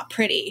I'm not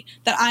pretty,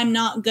 that I'm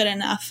not good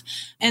enough.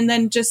 And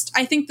then just,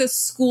 I think the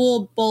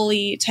school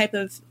bully type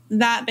of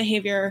that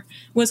behavior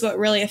was what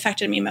really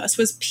affected me most,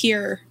 was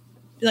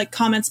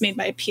comments made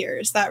by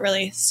peers. That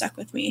really stuck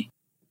with me.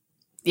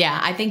 Yeah,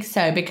 I think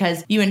so,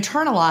 because you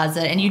internalize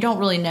it and you don't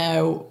really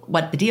know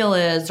what the deal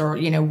is or,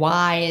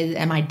 why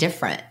am I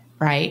different,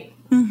 right?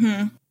 Mm-hmm.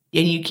 And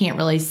you can't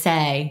really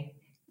say.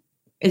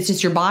 It's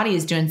just your body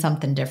is doing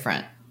something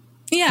different.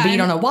 Yeah. But you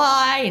don't know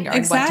why and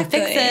what to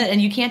fix it.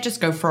 And you can't just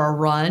go for a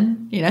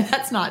run.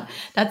 That's not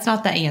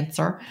the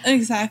answer.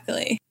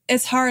 Exactly.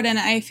 It's hard. And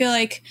I feel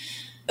like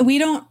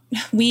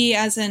we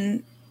as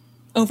in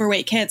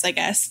overweight kids, I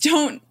guess,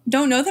 don't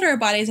know that our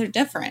bodies are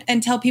different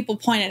until people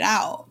point it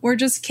out. We're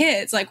just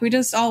kids. Like, we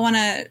just all want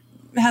to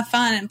have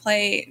fun and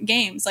play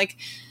games. Like,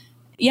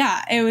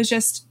 yeah, it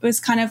was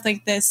kind of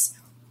like this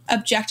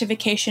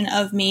objectification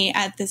of me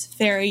at this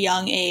very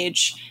young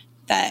age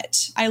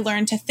that I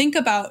learned to think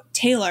about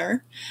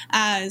Taylor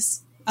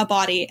as a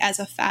body, as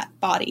a fat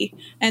body.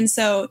 And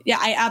so, yeah,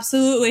 I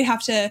absolutely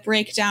have to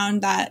break down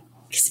that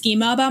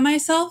schema about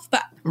myself.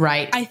 But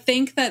I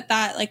think that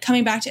like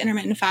coming back to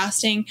intermittent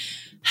fasting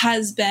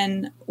has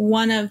been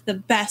one of the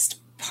best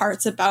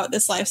parts about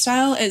this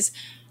lifestyle. Is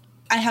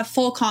I have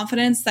full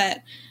confidence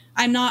that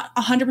I'm not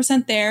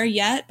 100% there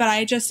yet, but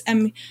I just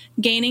am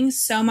gaining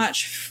so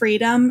much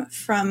freedom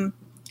from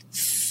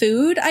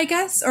food, I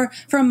guess, or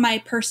from my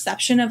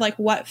perception of like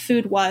what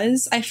food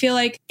was. I feel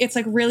like it's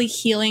like really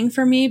healing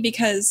for me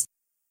because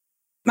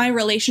my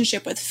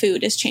relationship with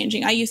food is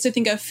changing. I used to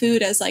think of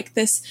food as like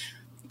this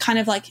kind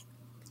of like,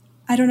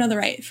 I don't know the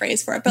right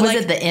phrase for it, but was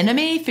it the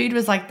enemy? Food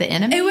was like the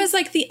enemy? It was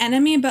like the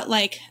enemy, but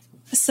like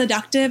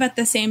seductive at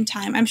the same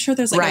time. I'm sure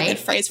there's like a good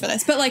phrase for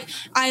this, but like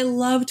I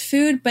loved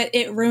food, but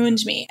it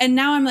ruined me. And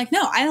now I'm like,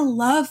 no, I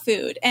love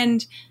food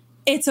and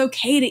it's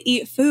okay to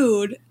eat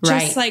food.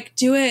 Just like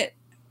do it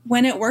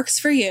when it works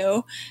for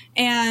you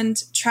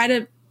and try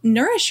to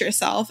nourish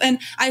yourself. And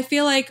I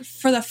feel like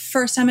for the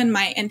first time in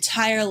my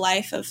entire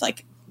life of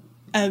like,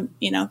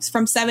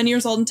 from 7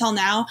 years old until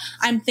now,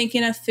 I'm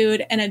thinking of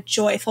food in a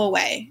joyful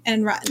way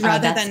and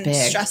rather than big.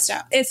 stressed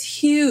out.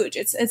 It's huge.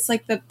 It's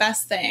like the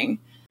best thing.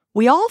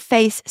 We all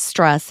face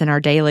stress in our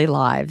daily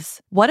lives.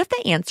 What if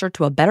the answer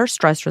to a better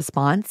stress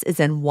response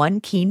is in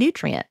one key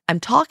nutrient? I'm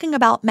talking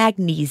about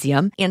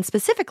magnesium, and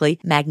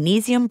specifically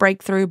Magnesium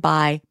Breakthrough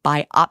by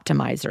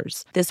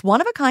Bioptimizers. This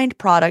one-of-a-kind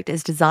product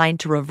is designed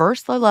to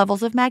reverse low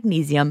levels of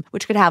magnesium,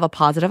 which could have a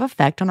positive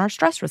effect on our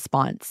stress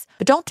response.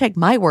 But don't take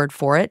my word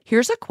for it.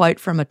 Here's a quote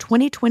from a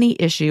 2020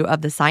 issue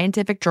of the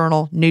scientific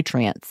journal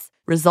Nutrients.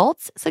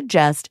 Results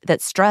suggest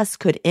that stress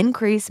could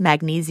increase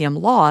magnesium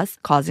loss,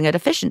 causing a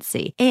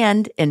deficiency.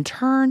 And, in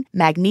turn,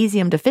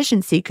 magnesium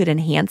deficiency could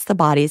enhance the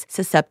body's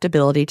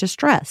susceptibility to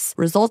stress,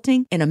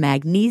 resulting in a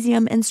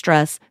magnesium and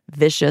stress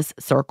vicious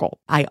circle.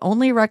 I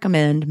only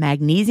recommend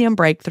Magnesium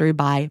Breakthrough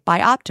by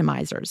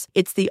Bioptimizers.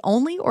 It's the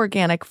only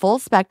organic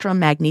full-spectrum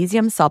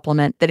magnesium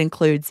supplement that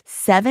includes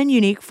 7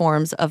 unique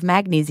forms of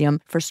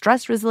magnesium for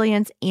stress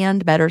resilience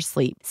and better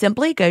sleep.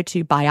 Simply go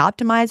to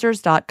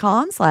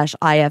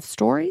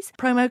bioptimizers.com/ifstories,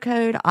 promo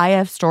code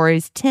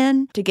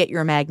IFStories10 to get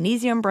your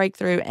Magnesium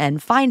Breakthrough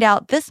and find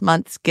out this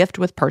month's gift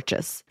with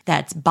purchase.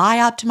 That's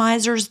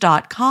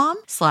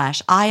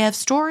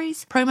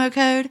bioptimizers.com/IFstories, promo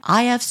code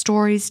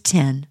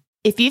IFStories10.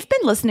 If you've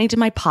been listening to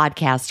my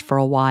podcast for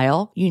a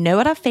while, you know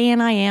what a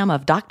fan I am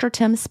of Dr.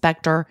 Tim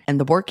Spector and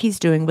the work he's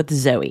doing with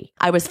Zoe.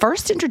 I was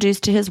first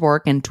introduced to his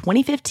work in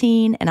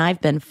 2015, and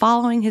I've been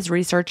following his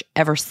research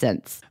ever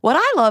since. What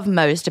I love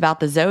most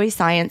about the Zoe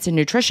Science and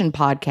Nutrition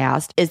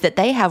podcast is that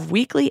they have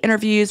weekly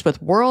interviews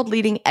with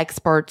world-leading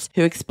experts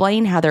who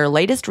explain how their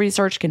latest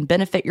research can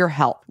benefit your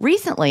health.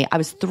 Recently, I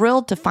was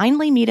thrilled to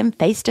finally meet him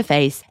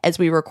face-to-face as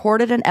we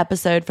recorded an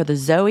episode for the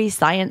Zoe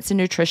Science and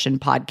Nutrition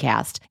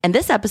podcast, and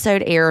this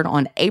episode aired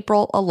on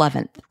April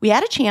 11th. We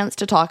had a chance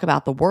to talk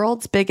about the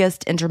world's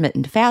biggest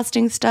intermittent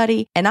fasting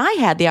study, and I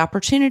had the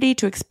opportunity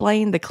to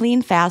explain the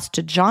clean fast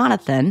to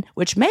Jonathan,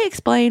 which may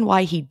explain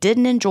why he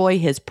didn't enjoy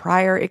his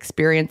prior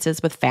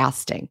experiences with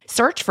fasting.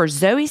 Search for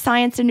Zoe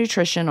Science and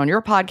Nutrition on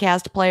your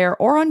podcast player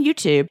or on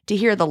YouTube to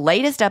hear the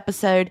latest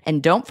episode,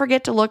 and don't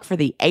forget to look for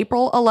the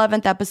April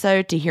 11th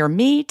episode to hear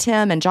me,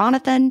 Tim, and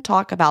Jonathan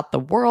talk about the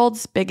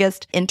world's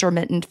biggest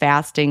intermittent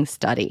fasting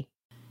study.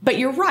 But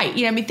you're right.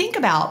 Think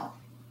about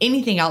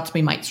anything else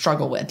we might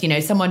struggle with,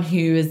 someone who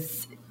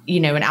is,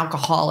 an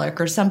alcoholic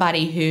or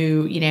somebody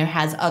who,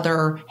 has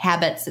other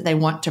habits that they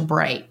want to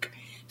break.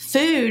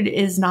 Food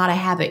is not a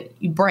habit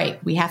you break.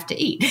 We have to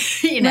eat,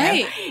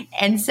 Right.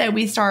 And so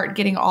we start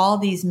getting all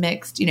these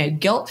mixed,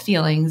 guilt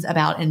feelings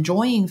about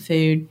enjoying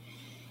food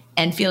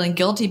and feeling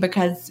guilty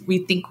because we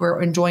think we're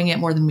enjoying it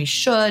more than we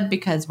should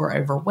because we're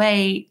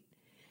overweight.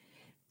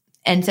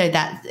 And so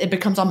that it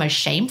becomes almost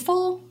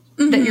shameful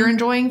that you're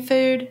enjoying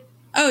food.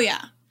 Oh,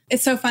 yeah.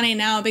 It's so funny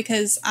now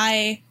because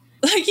like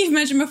you've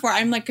mentioned before,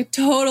 I'm like a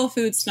total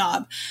food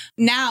snob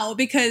now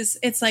because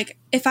it's like,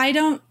 if I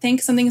don't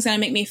think something's going to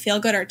make me feel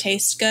good or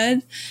taste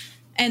good,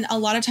 and a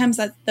lot of times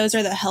those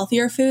are the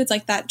healthier foods,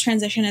 like that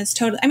transition is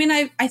totally,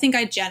 I think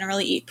I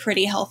generally eat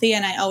pretty healthy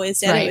and I always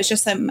did. Right. It was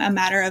just a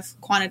matter of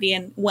quantity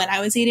and when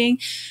I was eating.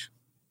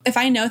 If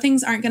I know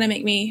things aren't going to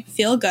make me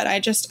feel good,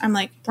 I'm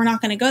like, we're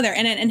not going to go there.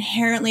 And it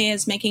inherently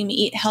is making me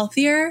eat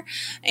healthier.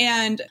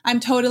 And I'm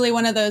totally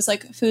one of those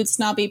like food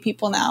snobby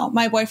people now.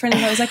 My boyfriend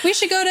is always like, we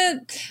should go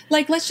to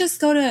let's just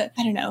go to,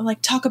 I don't know,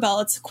 like Taco Bell.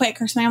 It's quick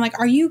or something. I'm like,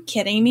 are you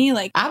kidding me?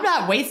 Like, I'm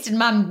not wasting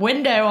my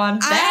window on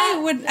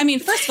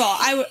that. First of all,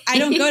 I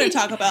don't go to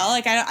Taco Bell.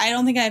 Like, I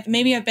don't think I've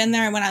been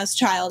there when I was a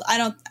child.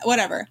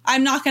 Whatever.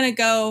 I'm not going to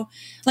go,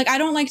 like, I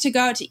don't like to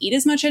go out to eat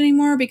as much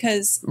anymore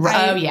because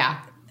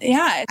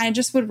I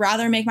just would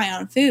rather make my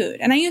own food.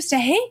 And I used to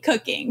hate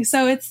cooking.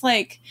 So it's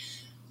like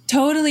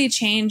totally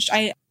changed.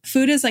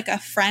 Food is like a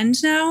friend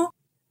now,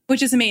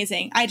 which is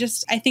amazing. I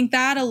think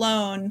that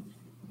alone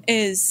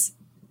is,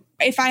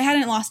 if I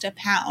hadn't lost a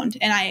pound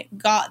and I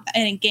got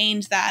and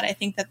gained that, I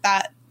think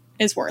that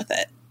is worth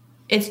it.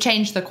 It's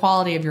changed the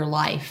quality of your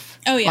life.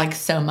 Oh, yeah. Like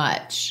so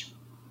much.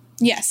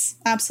 Yes,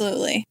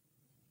 absolutely.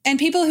 And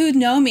people who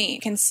know me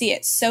can see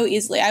it so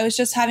easily. I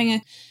just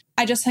hung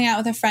out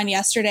with a friend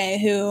yesterday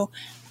who,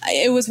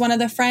 it was one of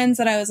the friends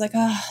that I was like,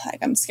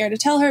 I'm scared to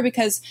tell her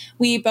because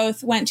we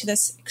both went to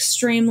this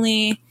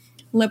extremely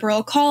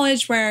liberal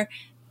college where,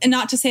 and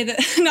not to say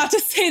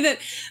that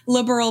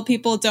liberal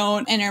people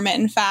don't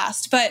intermittent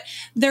fast, but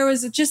there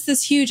was just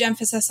this huge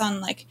emphasis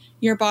on like,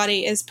 your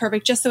body is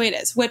perfect just the way it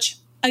is, which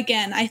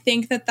again, I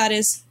think that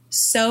is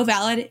so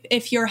valid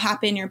if you're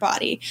happy in your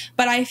body.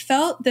 But I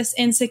felt this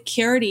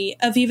insecurity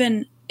of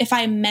even if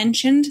I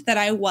mentioned that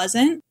I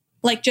wasn't,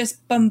 like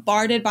just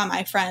bombarded by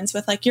my friends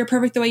with like, you're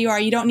perfect the way you are.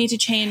 You don't need to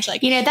change.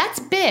 Like, that's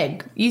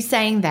big. You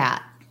saying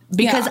that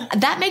because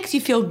that makes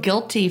you feel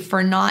guilty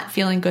for not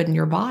feeling good in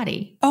your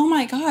body. Oh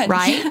my God.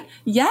 Right? Yeah.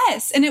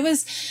 Yes. And it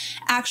was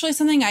actually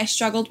something I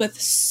struggled with.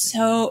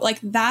 So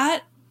like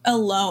that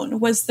alone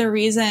was the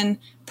reason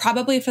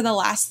probably for the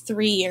last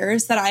 3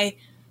 years that I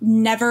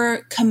never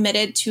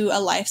committed to a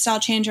lifestyle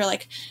change or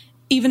like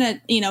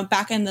even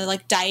back in the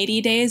like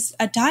diety days,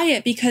 a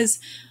diet, because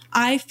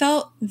I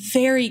felt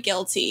very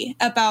guilty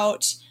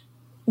about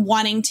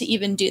wanting to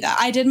even do that.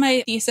 I did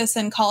my thesis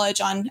in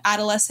college on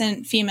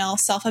adolescent female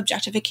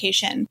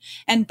self-objectification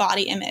and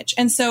body image.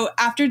 And so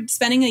after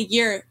spending a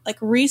year like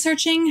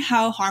researching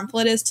how harmful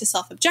it is to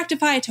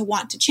self-objectify, to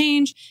want to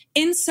change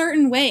in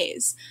certain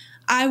ways,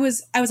 I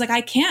was like, I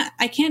can't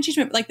change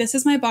my, like, this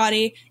is my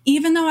body.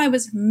 Even though I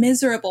was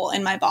miserable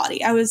in my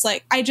body, I was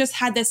like, I just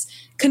had this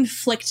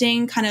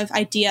conflicting kind of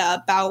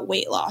idea about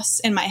weight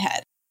loss in my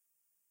head.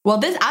 Well,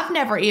 I've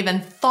never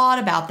even thought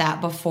about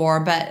that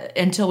before, but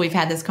until we've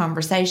had this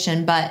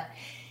conversation, but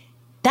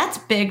that's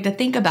big to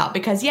think about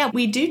because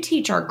we do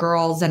teach our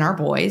girls and our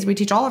boys, we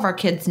teach all of our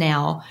kids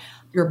now,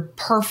 you're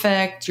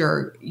perfect,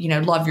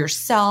 love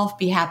yourself,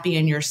 be happy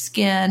in your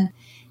skin,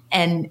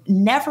 and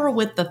never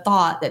with the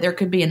thought that there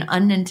could be an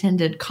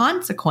unintended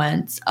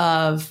consequence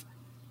of,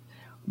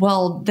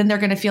 well, then they're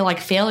going to feel like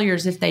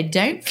failures if they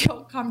don't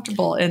feel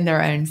comfortable in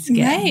their own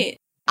skin. Right.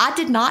 I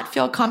did not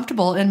feel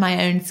comfortable in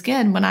my own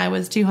skin when I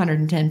was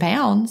 210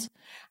 pounds.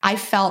 I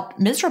felt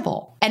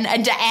miserable. And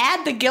to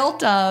add the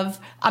guilt of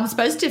I'm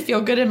supposed to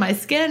feel good in my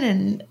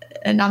skin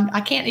and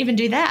I can't even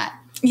do that.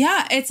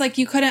 Yeah. It's like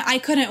I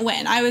couldn't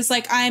win. I was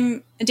like,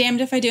 I'm damned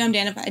if I do, I'm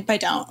damned if I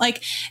don't.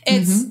 Like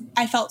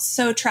I felt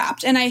so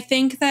trapped. And I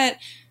think that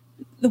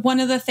one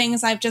of the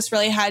things I've just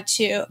really had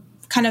to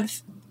kind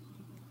of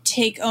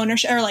take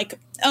ownership or like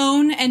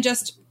own and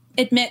just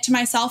admit to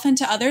myself and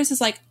to others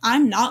is like,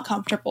 I'm not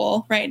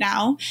comfortable right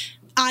now.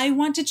 I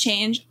want to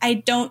change. I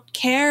don't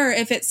care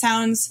if it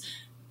sounds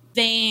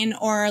vain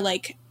or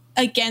like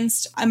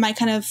against my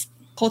kind of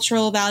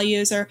cultural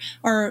values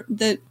or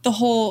the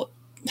whole,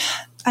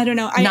 I don't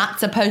know. Not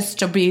supposed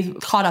to be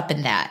caught up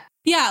in that.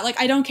 Yeah. Like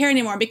I don't care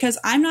anymore because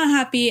I'm not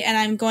happy and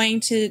I'm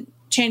going to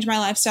change my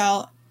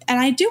lifestyle. And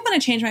I do want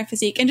to change my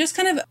physique and just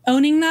kind of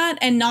owning that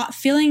and not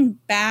feeling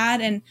bad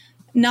and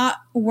not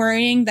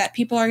worrying that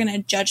people are going to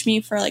judge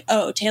me for like,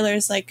 oh,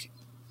 Taylor's like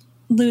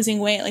losing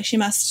weight. Like she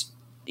must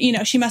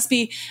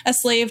be a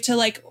slave to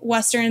like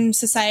Western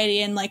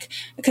society and like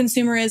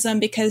consumerism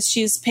because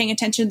she's paying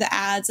attention to the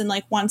ads and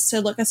like wants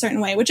to look a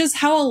certain way, which is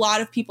how a lot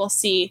of people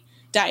see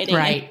dieting.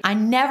 Right. I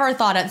never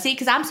thought of,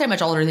 because I'm so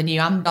much older than you.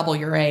 I'm double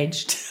your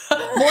age,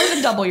 more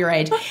than double your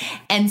age.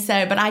 And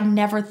so, but I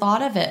never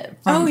thought of it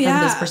from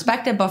this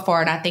perspective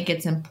before. And I think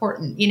it's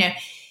important,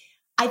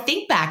 I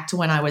think back to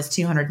when I was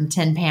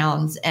 210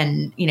 pounds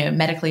and,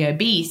 medically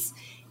obese,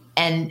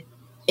 and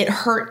it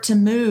hurt to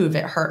move.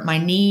 It hurt my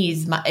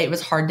knees. It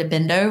was hard to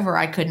bend over.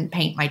 I couldn't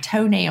paint my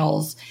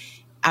toenails.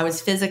 I was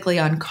physically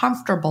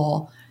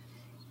uncomfortable.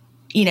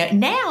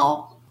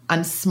 Now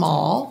I'm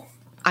small.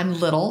 I'm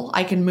little.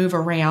 I can move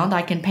around.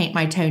 I can paint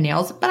my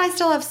toenails, but I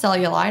still have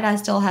cellulite. I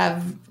still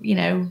have,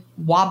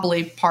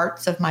 wobbly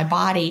parts of my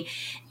body.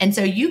 And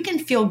so you can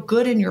feel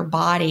good in your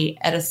body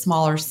at a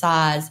smaller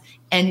size,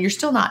 and you're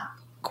still not,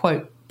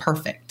 quote,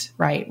 perfect,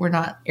 right? We're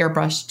not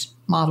airbrushed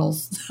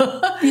models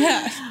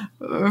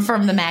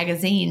from the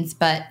magazines,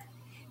 but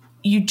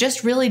you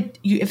just really,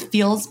 it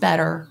feels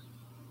better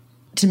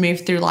to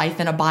move through life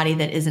in a body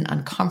that isn't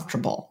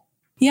uncomfortable.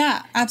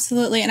 Yeah,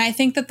 absolutely. And I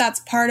think that that's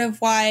part of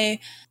why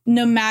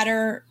no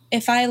matter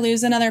if I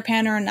lose another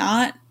pound or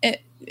not,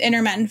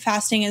 intermittent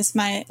fasting is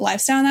my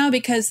lifestyle now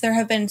because there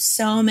have been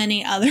so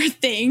many other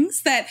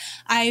things that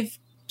I've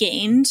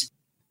gained.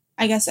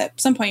 I guess at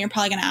some point you're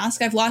probably going to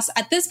ask. I've lost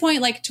at this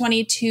point like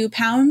 22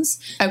 pounds.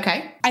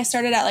 Okay. I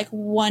started at like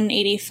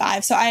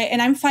 185.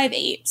 I'm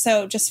 5'8".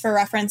 So just for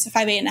reference,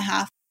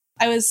 5'8.5".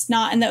 I was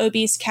not in the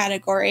obese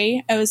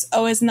category. I was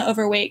always in the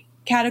overweight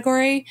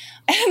category.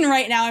 And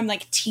right now I'm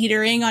like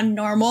teetering on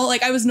normal.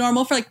 Like I was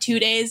normal for like 2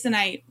 days and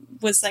I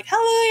was like,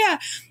 hallelujah.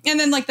 And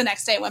then like the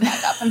next day it went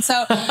back up. And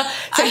so,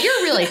 so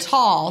you're really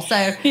tall.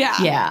 So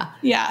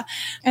yeah.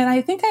 And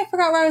I think I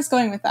forgot where I was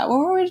going with that. What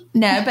were we?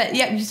 No, but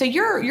yeah. So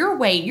your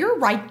weight, you're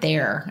right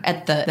there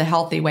at the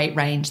healthy weight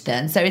range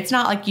then. So it's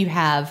not like you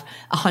have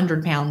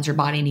 100 pounds your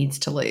body needs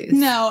to lose.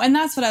 No. And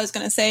that's what I was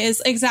going to say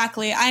is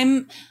exactly.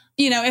 I'm,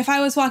 if I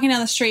was walking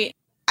down the street,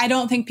 I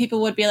don't think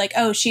people would be like,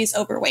 oh, she's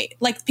overweight.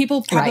 Like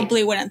people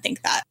probably wouldn't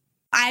think that.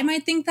 I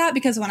might think that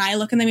because when I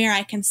look in the mirror,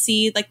 I can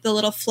see like the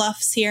little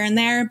fluffs here and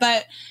there,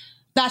 but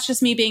that's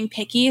just me being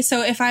picky.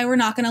 So if I were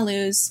not going to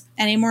lose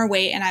any more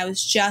weight and I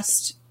was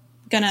just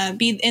going to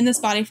be in this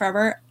body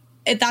forever,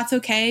 that's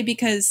okay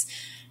because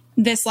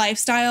this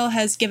lifestyle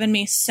has given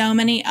me so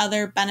many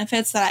other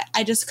benefits that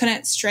I just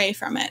couldn't stray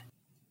from it.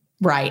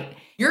 Right.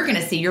 You're going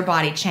to see your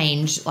body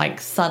change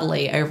like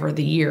subtly over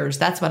the years.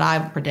 That's what I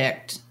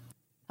predict.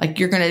 Like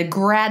you're going to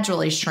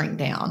gradually shrink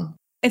down.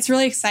 It's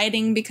really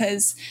exciting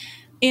because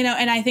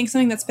and I think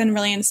something that's been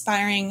really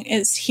inspiring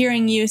is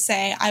hearing you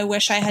say, I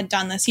wish I had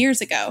done this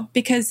years ago,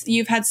 because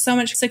you've had so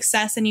much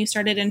success and you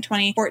started in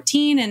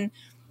 2014 and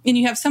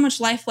you have so much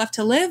life left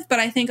to live. But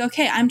I think,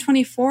 okay, I'm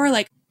 24.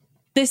 Like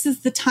this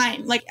is the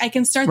time, like I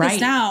can start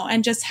this now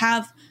and just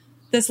have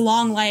this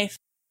long life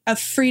of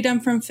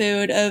freedom from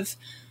food, of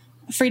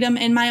freedom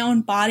in my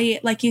own body.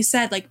 Like you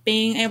said, like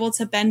being able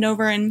to bend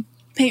over and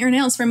paint your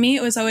nails. For me,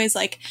 it was always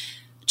like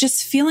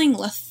just feeling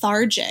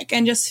lethargic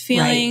and just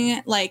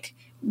feeling like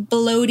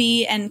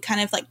bloaty and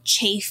kind of like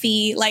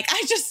chafy. Like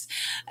it's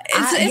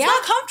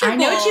not comfortable. I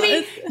know what you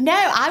mean. No,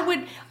 I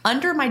would,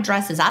 under my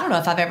dresses, I don't know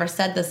if I've ever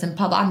said this in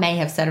public. I may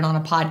have said it on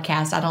a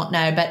podcast. I don't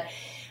know. But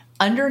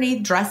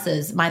underneath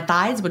dresses, my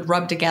thighs would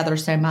rub together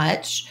so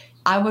much.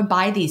 I would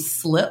buy these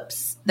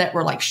slips that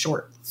were like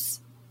shorts.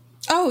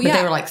 Oh, but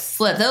they were like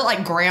slips. They were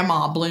like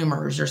grandma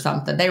bloomers or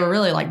something. They were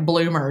really like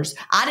bloomers.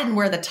 I didn't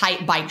wear the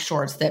tight bike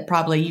shorts that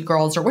probably you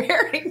girls are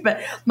wearing,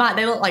 but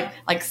they looked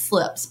like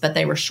slips, but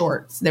they were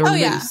shorts. They were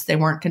loose. Yeah. They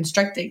weren't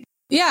constricting.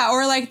 Yeah,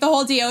 or like the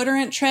whole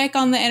deodorant trick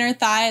on the inner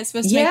thigh is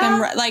supposed to make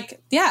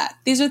them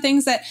these are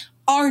things that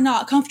are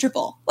not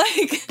comfortable.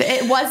 Like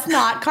it was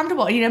not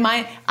comfortable. You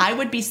know, I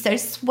would be so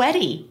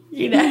sweaty,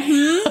 you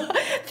know.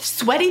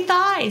 Sweaty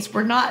thighs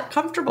were not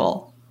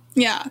comfortable.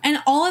 Yeah. And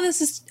all of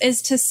this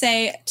is to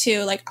say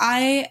too, like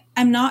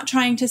I'm not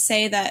trying to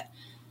say that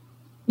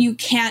you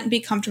can't be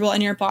comfortable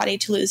in your body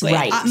to lose weight.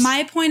 Right.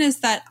 My point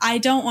is that I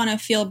don't want to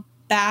feel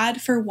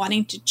bad for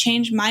wanting to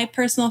change my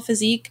personal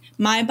physique,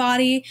 my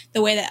body,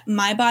 the way that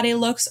my body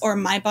looks or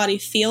my body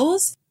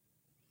feels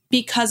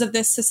because of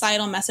this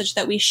societal message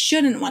that we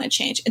shouldn't want to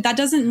change. That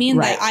doesn't mean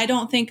that I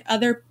don't think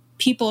other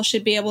people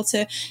should be able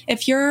to,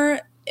 if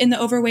you're in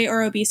the overweight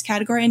or obese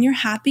category and you're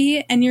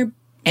happy and you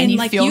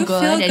feel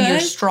good and you're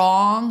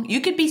strong,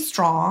 you could be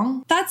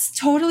strong. That's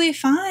totally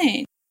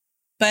fine.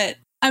 But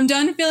I'm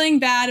done feeling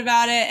bad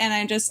about it.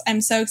 And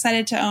I'm so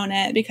excited to own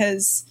it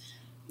because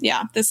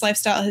this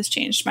lifestyle has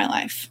changed my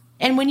life.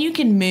 And when you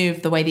can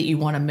move the way that you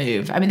want to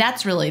move, I mean,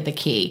 that's really the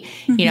key.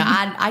 Mm-hmm. You know,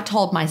 I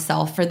told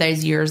myself for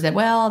those years that,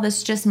 well, this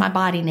is just my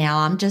body now.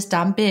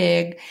 I'm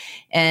big.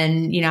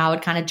 And, you know, I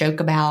would kind of joke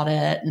about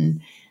it.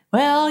 And,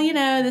 well, you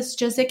know,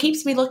 it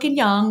keeps me looking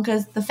young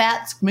because the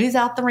fat smooths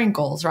out the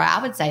wrinkles, right?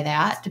 I would say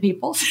that to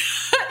people.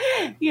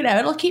 You know,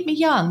 it'll keep me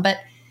young. But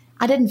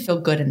I didn't feel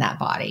good in that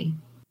body.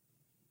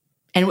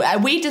 And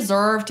we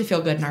deserve to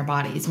feel good in our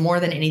bodies more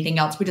than anything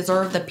else. We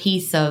deserve the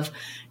peace of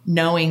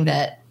knowing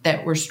that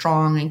we're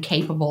strong and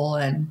capable.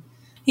 And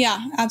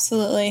yeah,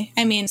 absolutely.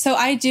 I mean, so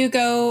I do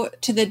go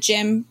to the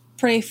gym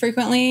pretty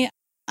frequently.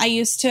 I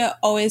used to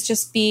always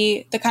just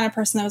be the kind of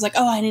person that was like,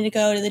 oh, I need to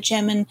go to the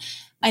gym and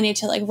I need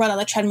to like run on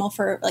the treadmill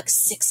for like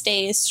 6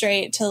 days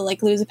straight to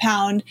like lose a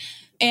pound.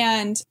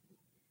 And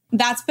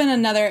that's been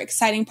another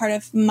exciting part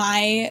of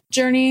my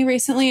journey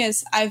recently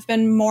is I've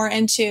been more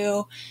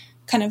into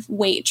kind of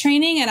weight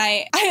training. And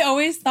I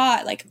always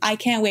thought like I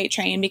can't weight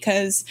train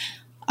because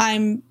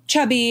I'm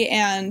chubby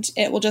and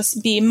it will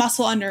just be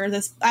muscle under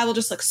this. I will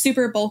just look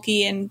super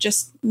bulky and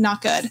just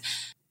not good.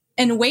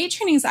 And weight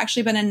training has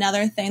actually been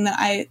another thing that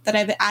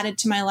I've added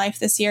to my life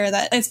this year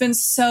that it's been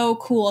so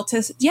cool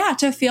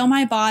to feel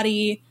my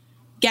body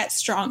get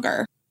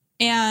stronger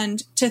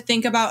and to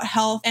think about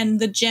health and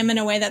the gym in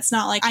a way that's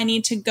not like I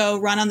need to go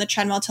run on the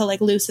treadmill to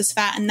like lose this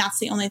fat and that's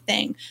the only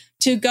thing.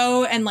 To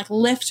go and like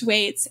lift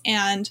weights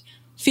and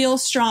feel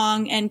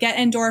strong and get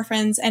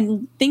endorphins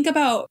and think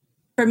about,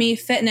 for me,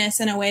 fitness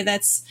in a way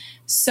that's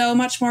so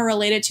much more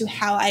related to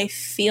how I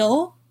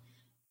feel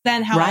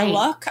than how I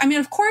look. I mean,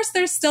 of course,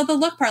 there's still the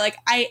look part. Like,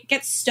 I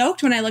get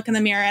stoked when I look in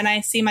the mirror and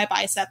I see my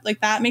bicep. Like,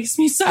 that makes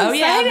me so excited. Oh,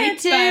 yeah, me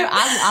too.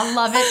 I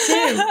love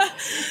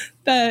it, too.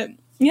 But,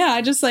 yeah,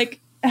 I just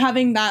like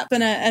having that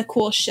been a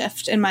cool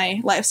shift in my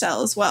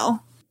lifestyle as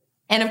well.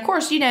 And, of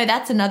course, you know,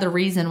 that's another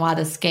reason why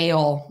the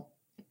scale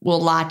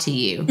will lie to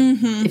you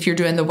if you're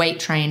doing the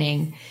weight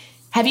training.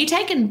 Have you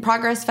taken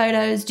progress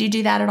photos? Do you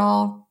do that at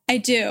all? I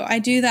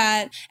do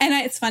that. And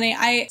it's funny.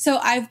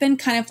 I've been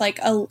kind of like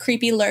a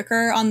creepy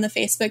lurker on the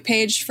Facebook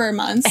page for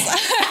months.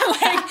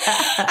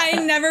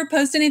 I never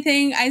post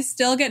anything. I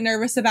still get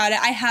nervous about it.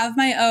 I have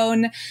my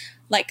own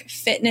like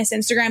fitness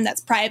Instagram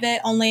that's private.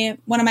 Only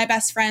one of my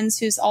best friends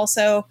who's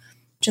also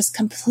just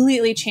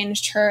completely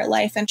changed her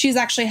life. And she's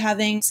actually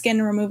having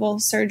skin removal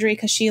surgery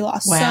because she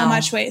lost so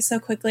much weight so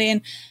quickly.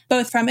 And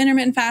both from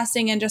intermittent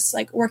fasting and just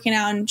like working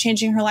out and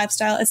changing her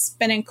lifestyle, it's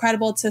been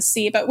incredible to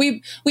see. But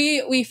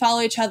we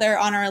follow each other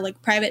on our like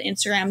private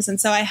Instagrams.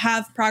 And so I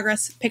have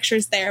progress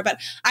pictures there, but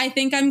I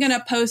think I'm going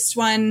to post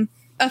one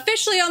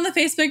officially on the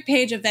Facebook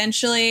page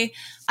eventually.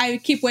 I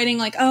keep waiting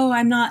like, oh,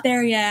 I'm not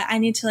there yet. I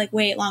need to like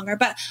wait longer,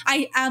 but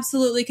I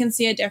absolutely can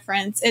see a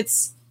difference.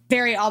 It's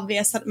very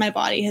obvious that my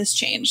body has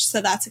changed. So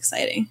that's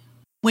exciting.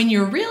 When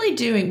you're really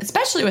doing,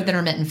 especially with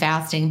intermittent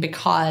fasting,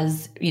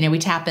 because, you know, we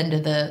tap into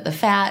the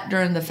fat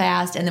during the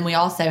fast, and then we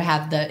also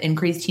have the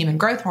increased human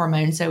growth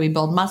hormone, so we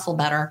build muscle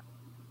better.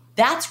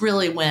 That's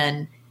really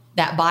when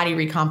that body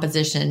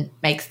recomposition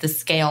makes the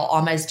scale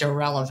almost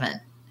irrelevant.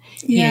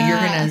 Yeah. You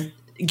know, you're going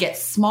to get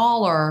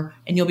smaller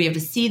and you'll be able to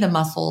see the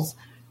muscles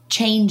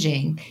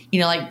changing,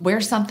 you know, like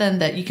wear something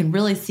that you can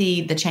really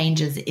see the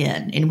changes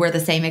in and wear the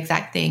same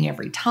exact thing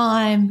every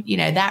time. You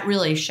know, that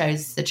really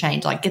shows the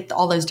change, like get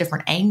all those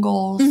different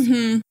angles.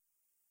 Mm-hmm.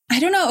 I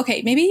don't know.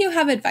 Okay. Maybe you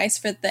have advice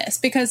for this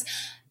because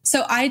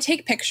so I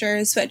take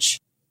pictures, which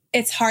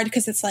it's hard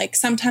because it's like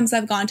sometimes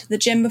I've gone to the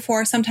gym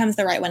before, sometimes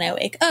they're right when I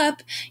wake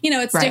up.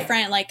 It's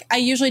different. Like I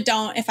usually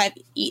don't if I've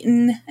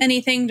eaten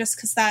anything just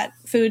because that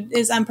food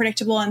is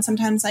unpredictable and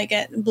sometimes I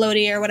get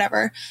bloaty or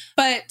whatever.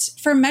 But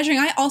for measuring,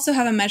 I also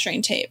have a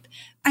measuring tape.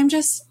 I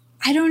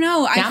don't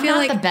know. Yeah, I'm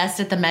not the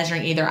best at the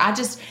measuring either.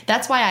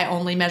 That's why I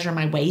only measure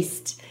my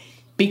waist,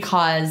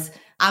 because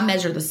I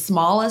measure the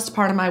smallest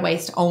part of my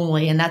waist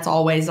only, and that's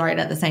always right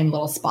at the same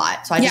little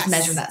spot. So I just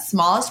measure that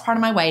smallest part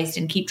of my waist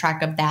and keep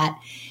track of that.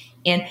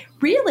 And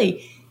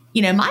really,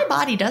 my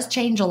body does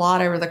change a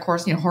lot over the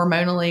course,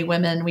 hormonally,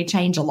 women, we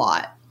change a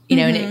lot, and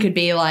it could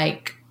be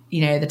like,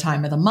 the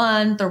time of the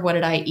month or what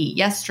did I eat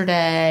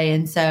yesterday?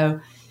 And so,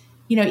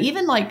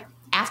 even like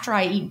after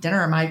I eat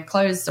dinner, my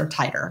clothes are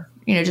tighter,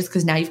 just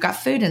because now you've got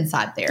food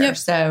inside there. Yep.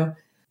 So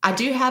I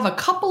do have a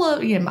couple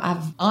of, I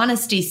have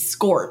honesty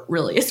skirt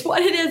really is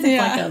what it is.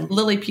 It's like a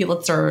Lily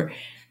Pulitzer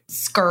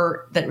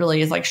skirt that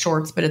really is like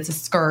shorts, but it's a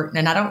skirt.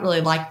 And I don't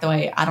really like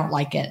I don't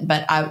like it,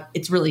 but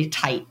it's really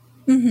tight.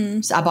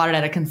 Mm-hmm. So I bought it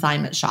at a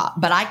consignment shop,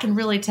 but I can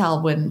really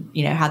tell when,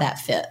 how that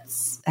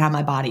fits, how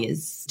my body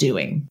is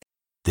doing.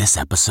 This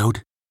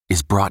episode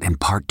is brought in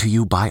part to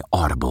you by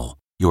Audible,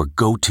 your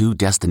go-to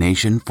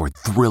destination for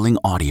thrilling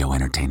audio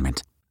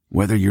entertainment.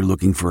 Whether you're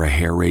looking for a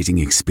hair-raising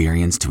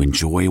experience to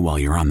enjoy while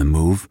you're on the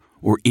move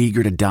or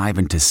eager to dive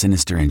into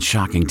sinister and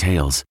shocking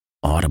tales,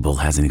 Audible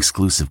has an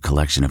exclusive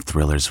collection of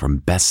thrillers from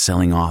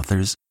best-selling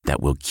authors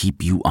that will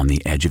keep you on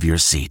the edge of your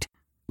seat.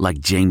 Like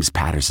James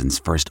Patterson's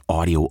first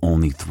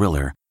audio-only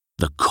thriller,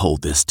 The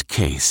Coldest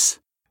Case.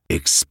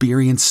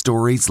 Experience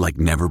stories like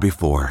never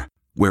before,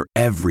 where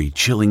every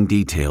chilling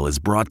detail is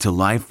brought to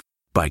life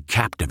by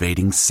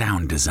captivating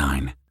sound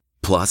design.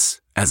 Plus,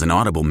 as an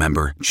Audible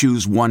member,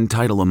 choose one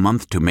title a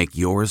month to make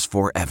yours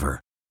forever.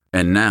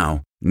 And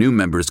now, new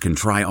members can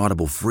try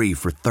Audible free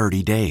for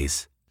 30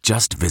 days.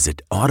 Just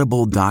visit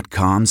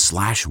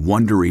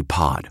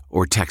audible.com/WonderyPod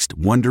or text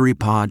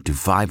WonderyPod to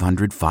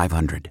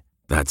 500-500.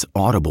 That's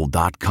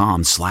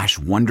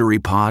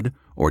audible.com/WonderyPod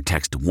or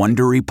text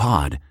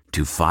WonderyPod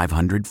to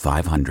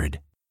 500-500.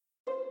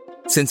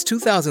 Since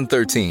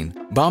 2013,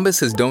 Bombas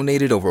has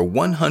donated over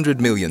 100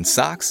 million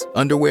socks,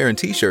 underwear, and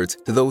T-shirts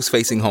to those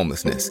facing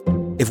homelessness.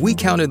 If we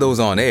counted those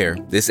on air,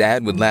 this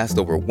ad would last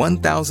over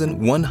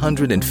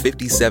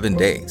 1,157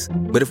 days.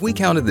 But if we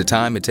counted the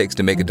time it takes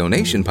to make a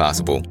donation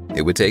possible,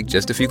 it would take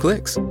just a few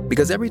clicks.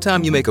 Because every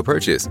time you make a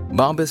purchase,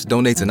 Bombas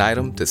donates an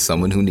item to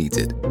someone who needs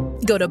it.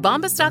 Go to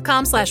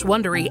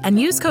bombas.com/Wondery and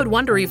use code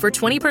Wondery for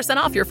 20%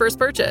 off your first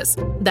purchase.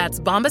 That's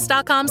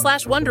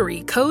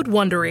bombas.com/Wondery, code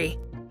Wondery.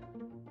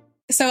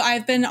 So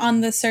I've been on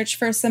the search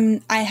for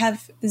I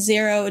have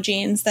 0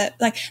 jeans that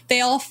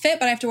they all fit,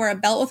 but I have to wear a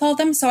belt with all of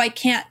them. So I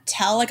can't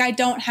tell, I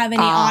don't have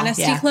any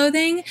honesty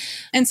clothing.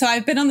 And so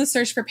I've been on the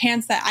search for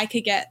pants that I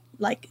could get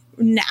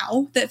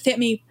now that fit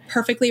me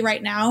perfectly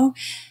right now,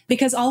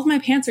 because all of my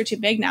pants are too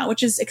big now,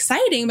 which is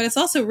exciting, but it's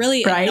also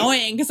really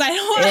annoying because I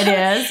don't want It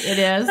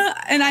is.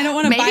 And I don't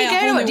want to buy a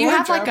whole new Do you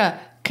have wardrobe. a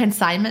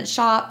consignment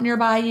shop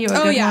nearby you?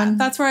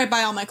 That's where I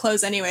buy all my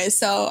clothes anyways.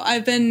 So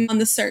I've been on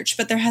the search,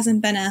 but there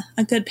hasn't been a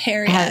good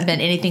pair yet. Hasn't been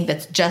anything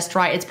that's just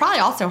right. It's probably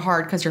also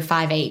hard because you're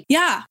 5'8".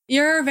 Yeah,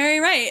 you're very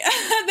right.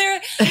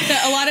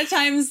 A lot of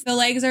times the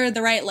legs are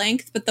the right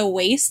length, but the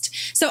waist.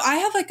 So I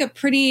have a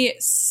pretty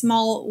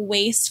small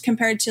waist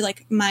compared to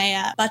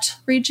my butt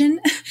region.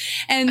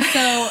 And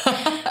so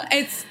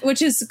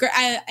which is great.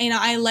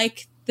 I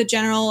like the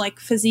general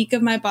physique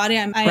of my body.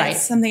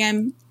 It's something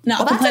I'm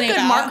not complaining about. That's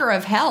a good marker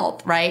of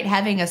health, right?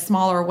 Having a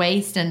smaller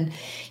waist and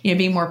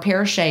being more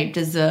pear-shaped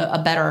is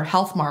a better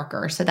health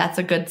marker. So that's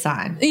a good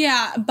sign.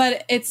 Yeah,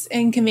 but it's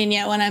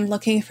inconvenient when I'm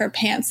looking for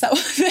pants that will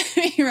fit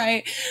me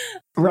right.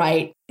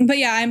 Right. But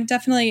yeah, I'm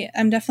definitely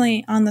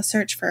on the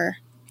search for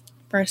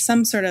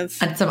some sort of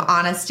some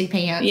honesty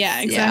pants.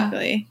 Yeah,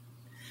 exactly. Yeah.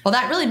 Well,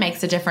 that really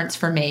makes a difference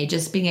for me,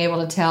 just being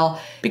able to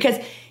tell, because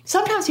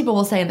sometimes people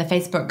will say in the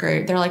Facebook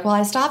group, they're like, well,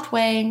 I stopped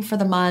weighing for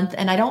the month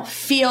and I don't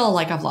feel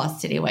like I've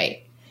lost any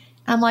weight.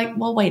 I'm like,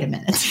 well, wait a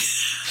minute.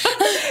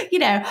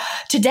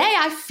 Today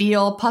I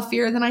feel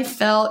puffier than I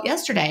felt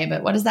yesterday,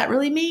 but what does that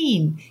really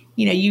mean?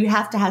 You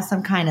have to have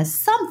some kind of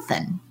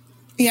something,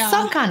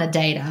 some kind of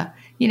data,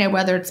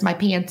 whether it's my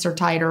pants are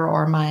tighter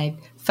or my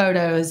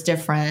photo is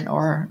different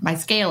or my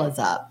scale is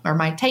up or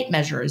my tape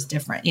measure is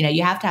different.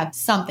 You have to have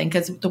something,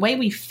 because the way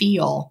we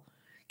feel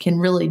can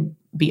really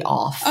be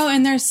off. Oh,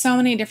 and there's so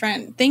many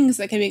different things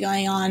that could be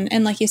going on.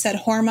 And like you said,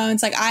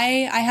 hormones, I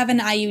have an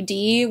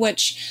IUD,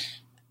 which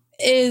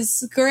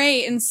is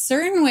great in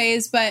certain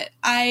ways, but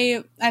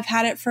I've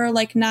had it for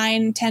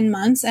 9-10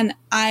 months and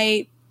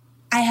I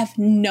have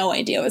no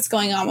idea what's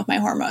going on with my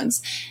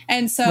hormones.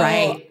 And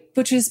so,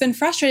 which has been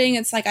frustrating.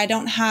 It's I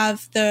don't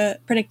have the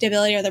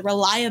predictability or the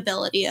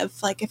reliability of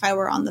if I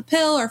were on the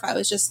pill or if I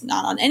was just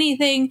not on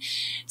anything.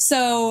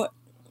 So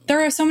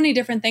there are so many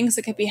different things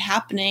that could be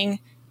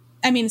happening.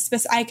 I mean,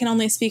 I can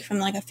only speak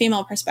from a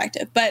female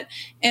perspective, but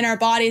in our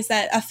bodies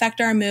that affect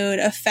our mood,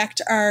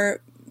 affect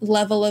our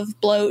level of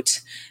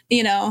bloat,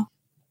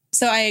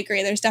 So I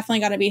agree. There's definitely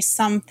got to be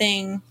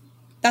something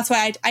that's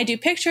why I do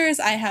pictures.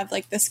 I have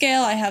like the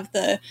scale, I have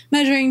the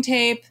measuring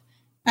tape.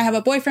 I have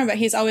a boyfriend, but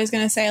he's always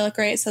going to say I look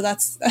great. So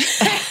that's,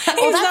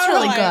 well, that's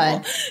really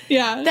good.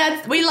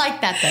 Yeah. We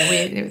like that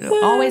though.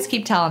 We always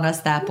keep telling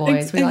us that,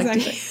 boys. We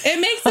exactly. like to. It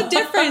makes a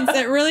difference.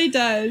 It really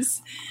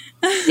does.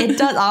 It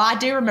does. Oh, I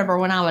do remember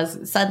when I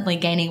was suddenly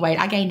gaining weight.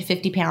 I gained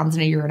 50 pounds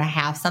in a year and a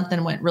half.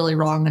 Something went really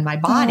wrong in my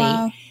body. Oh,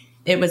 wow.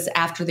 It was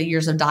after the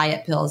years of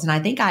diet pills. And I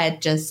think I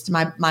had just,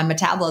 my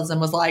metabolism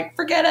was like,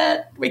 forget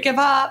it. We give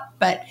up.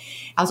 But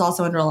I was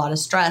also under a lot of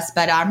stress.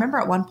 But I remember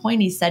at one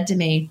point he said to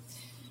me,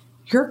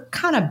 you're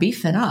kind of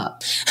beefing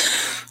up.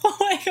 Oh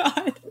my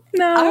God.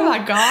 No. Oh my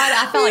God.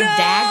 I felt like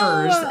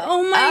daggers.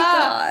 Oh my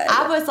God.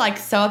 I was like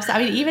so upset.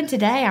 I mean, even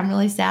today, I'm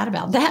really sad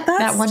about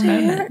that one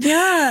moment.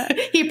 Yeah.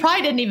 He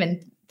probably didn't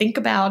even think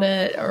about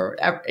it, or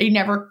he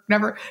never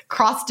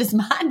crossed his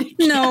mind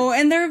again. No,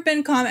 and there have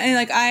been comments,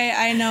 like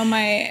I know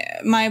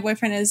my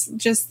boyfriend is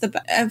just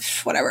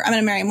whatever. I'm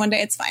gonna marry him one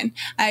day. It's fine.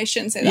 I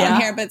shouldn't say that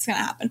on here, but it's gonna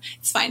happen.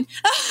 It's fine.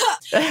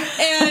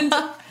 And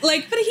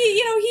like, but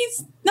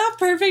he's not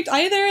perfect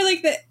either.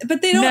 Like that,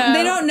 but they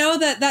don't know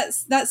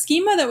that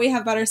schema that we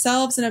have about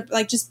ourselves, and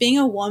like just being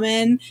a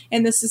woman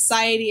in this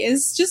society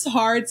is just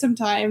hard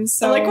sometimes.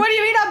 So like, what do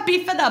you mean I'm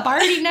beefing up? I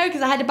already know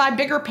because I had to buy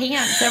bigger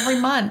pants every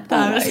month.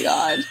 Oh my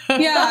God.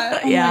 Yeah.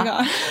 Oh my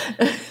God.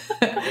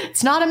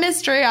 It's not a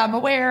mystery. I'm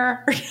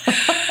aware.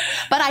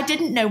 But I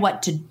didn't know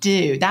what to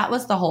do. That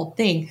was the whole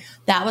thing.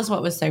 That was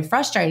what was so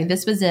frustrating.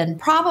 This was in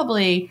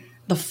probably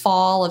the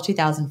fall of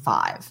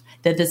 2005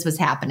 that this was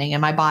happening.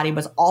 And my body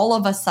was all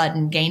of a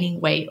sudden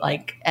gaining weight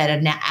like at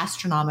an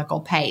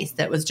astronomical pace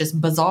that was just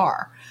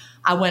bizarre.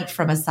 I went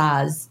from a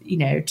size,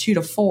 2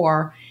 to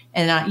 4.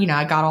 And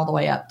I got all the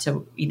way up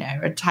to,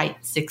 a tight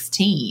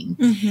 16.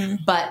 Mm-hmm.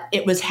 But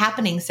it was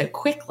happening so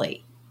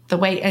quickly. The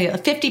weight,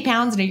 50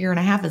 pounds in a year and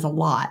a half is a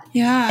lot.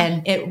 Yeah.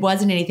 And it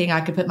wasn't anything I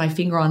could put my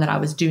finger on that I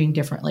was doing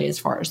differently as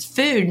far as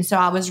food. And so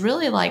I was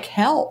really like,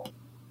 help.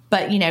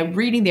 But,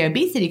 reading the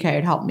obesity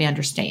code helped me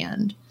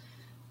understand.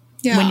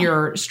 Yeah. When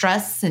your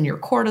stress and your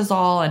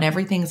cortisol and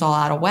everything's all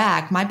out of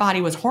whack, my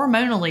body was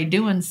hormonally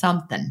doing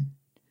something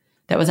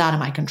that was out of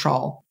my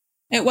control.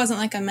 It wasn't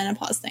like a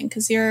menopause thing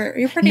because you're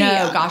pretty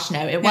young. Gosh,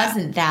 no. It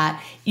wasn't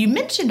that. You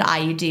mentioned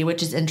IUD,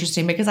 which is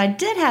interesting because I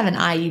did have an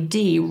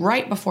IUD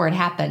right before it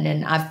happened,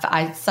 and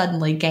I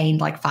suddenly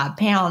gained like 5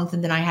 pounds,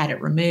 and then I had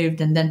it removed,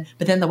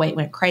 but then the weight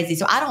went crazy.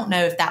 So I don't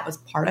know if that was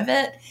part of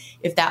it,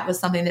 if that was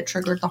something that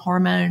triggered the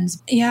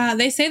hormones. Yeah,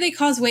 they say they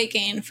cause weight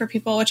gain for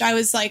people, which I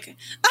was like,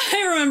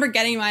 I remember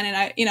getting mine,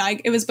 and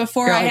it was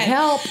before I had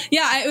help.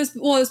 Yeah, it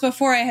was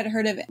before I had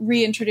heard of it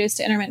reintroduced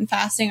to intermittent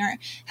fasting or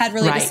had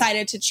really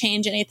decided to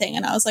change anything.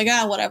 And I was like,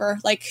 whatever.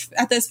 Like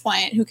at this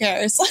point, who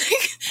cares?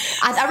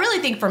 I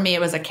really think for me, it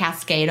was a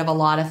cascade of a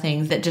lot of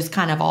things that just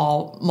kind of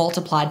all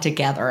multiplied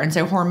together. And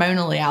so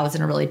hormonally, I was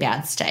in a really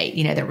bad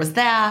state. There was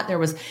that, there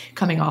was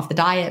coming off the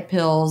diet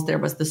pills, there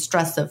was the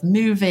stress of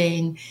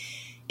moving.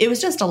 It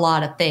was just a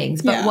lot of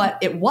things. But what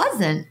it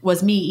wasn't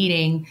was me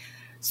eating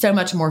so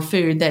much more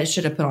food that it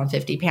should have put on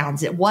 50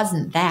 pounds. It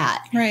wasn't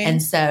that. Right.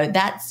 And so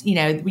that's,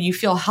 you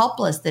feel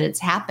helpless that it's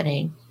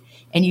happening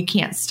and you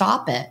can't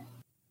stop it.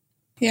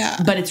 Yeah.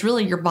 But it's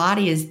really your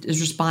body is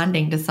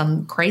responding to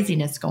some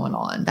craziness going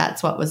on.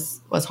 That's what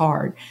was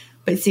hard.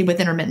 But see,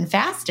 with intermittent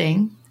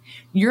fasting,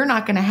 you're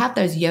not going to have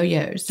those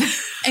yo-yos.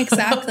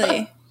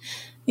 Exactly.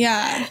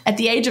 Yeah. At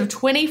the age of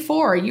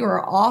 24, you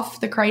are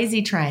off the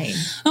crazy train.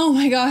 Oh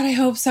my God. I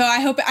hope so. I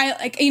hope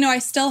I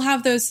still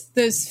have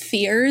those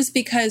fears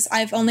because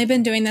I've only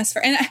been doing this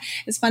and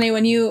it's funny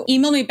when you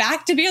emailed me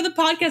back to be on the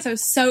podcast, I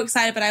was so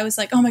excited, but I was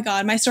like, oh my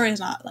God, my story is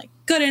not like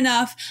good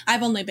enough.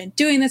 I've only been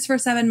doing this for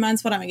 7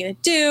 months. What am I going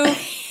to do?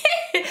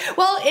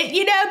 Well,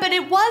 but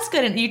it was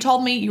good. And you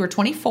told me you were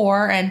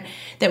 24 and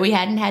that we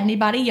hadn't had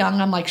anybody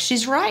young. I'm like,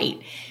 she's right.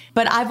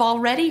 But I've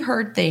already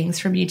heard things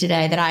from you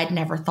today that I'd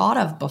never thought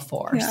of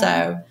before. Yeah.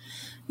 So,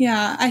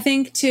 yeah, I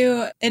think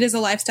too, it is a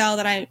lifestyle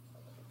that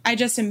I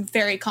just am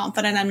very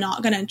confident I'm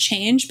not going to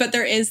change. But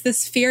there is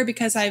this fear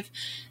because I've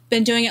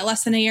been doing it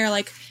less than a year,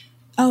 like,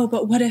 oh,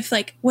 but what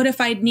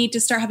if I need to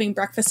start having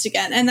breakfast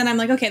again? And then I'm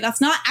like, okay, that's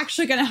not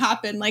actually going to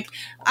happen. Like,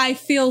 I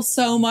feel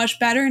so much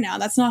better now.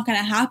 That's not going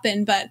to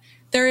happen. But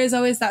there is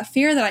always that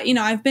fear that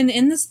I've been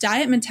in this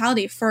diet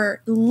mentality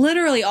for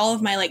literally all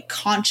of my like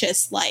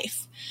conscious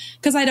life.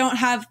 Because I don't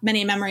have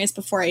many memories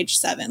before age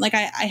 7. Like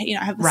I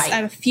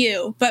have a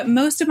few, but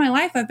most of my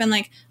life I've been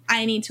like,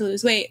 I need to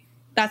lose weight.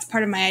 That's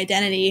part of my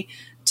identity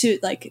to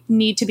like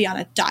need to be on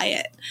a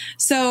diet.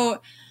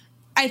 So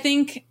I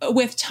think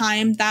with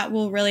time that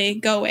will really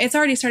go away. It's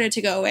already started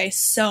to go away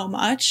so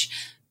much,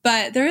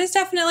 but there is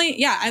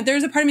definitely,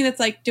 there's a part of me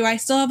that's like, do I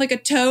still have like a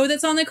toe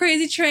that's on the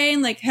crazy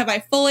train? Like, have I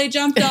fully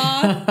jumped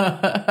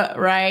off?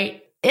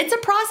 Right. It's a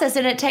process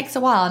and it takes a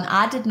while. And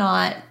I did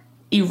not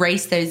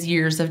erase those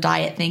years of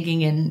diet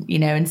thinking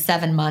in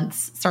 7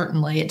 months.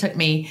 Certainly it took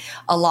me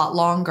a lot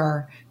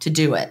longer to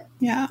do it.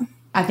 Yeah.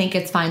 I think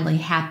it's finally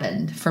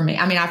happened for me.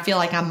 I mean, I feel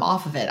like I'm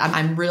off of it.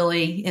 I'm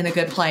really in a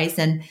good place.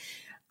 And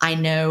I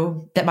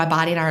know that my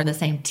body and I are the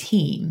same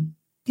team.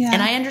 Yeah.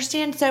 And I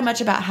understand so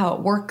much about how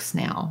it works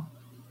now.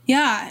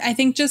 Yeah, I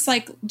think just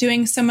like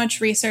doing so much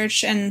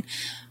research and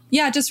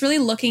just really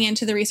looking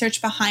into the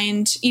research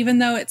behind, even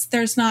though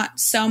there's not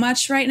so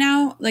much right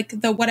now, like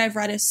what I've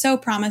read is so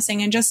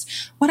promising, and just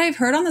what I've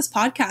heard on this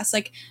podcast,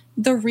 like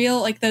the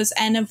real, like those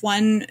N of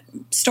 1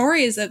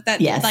 stories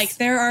that yes. like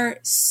there are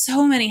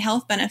so many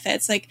health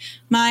benefits. Like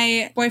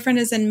my boyfriend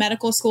is in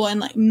medical school,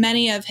 and like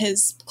many of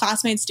his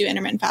classmates do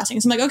intermittent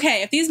fasting. So I'm like,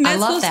 okay, if these med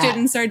school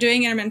students are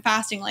doing intermittent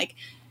fasting, like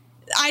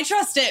I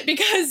trust it,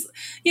 because,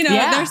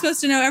 they're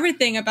supposed to know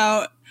everything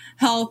about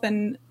health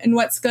and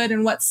what's good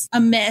and what's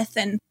a myth.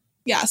 And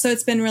so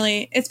it's been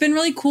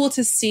really cool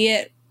to see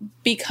it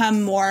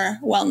become more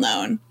well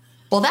known.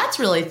 Well, that's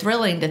really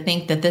thrilling to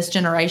think that this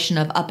generation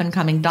of up and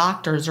coming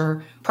doctors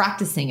are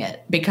practicing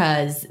it,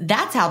 because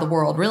that's how the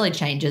world really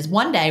changes.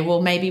 One day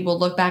we'll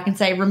look back and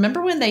say,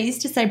 remember when they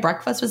used to say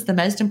breakfast was the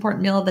most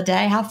important meal of the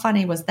day? How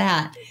funny was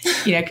that?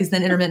 Because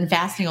then intermittent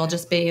fasting will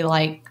just be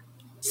like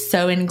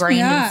so ingrained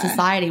in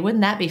society.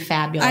 Wouldn't that be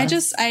fabulous? I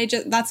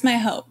just, that's my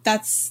hope.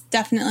 That's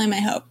definitely my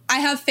hope. I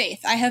have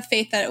faith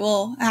that it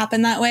will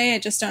happen that way. I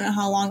just don't know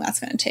how long that's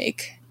going to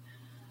take.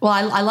 Well,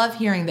 I love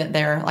hearing that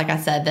they're, like I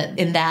said, that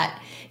in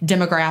that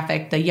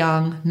demographic, the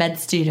young med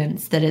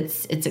students, that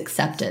it's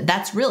accepted.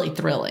 That's really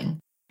thrilling,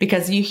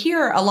 because you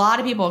hear a lot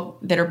of people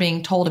that are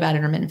being told about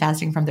intermittent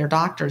fasting from their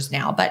doctors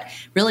now, but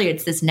really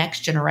it's this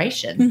next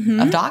generation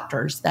of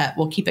doctors that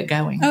will keep it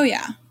going. Oh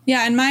yeah.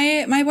 Yeah. And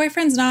my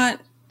boyfriend's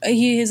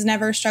he has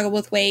never struggled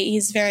with weight.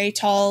 He's very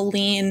tall,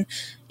 lean,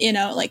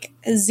 like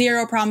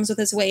zero problems with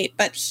his weight,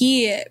 but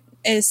he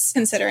is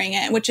considering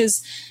it, which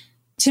is,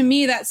 to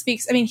me, that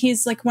speaks. I mean,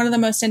 he's like one of the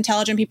most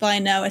intelligent people I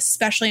know,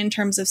 especially in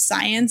terms of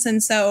science.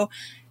 And so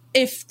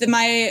if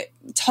my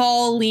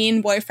tall,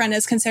 lean boyfriend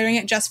is considering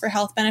it just for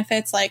health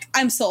benefits, like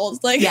I'm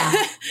sold. Like, yeah,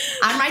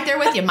 I'm right there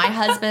with you. My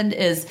husband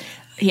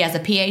he has a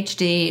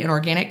PhD in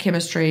organic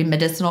chemistry,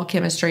 medicinal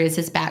chemistry is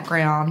his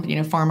background,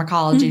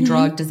 pharmacology,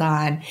 drug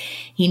design.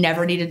 He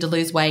never needed to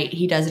lose weight.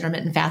 He does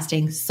intermittent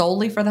fasting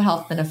solely for the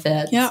health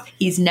benefits. Yep.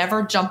 He's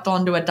never jumped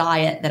onto a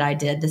diet that I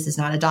did. This is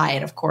not a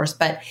diet, of course,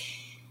 but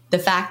the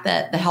fact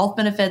that the health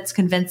benefits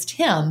convinced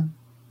him,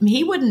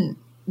 he wouldn't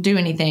do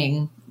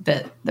anything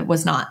that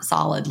was not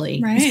solidly,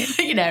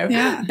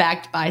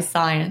 backed by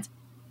science.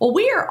 Well,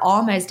 we are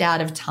almost out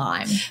of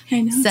time.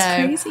 I know,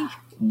 it's crazy.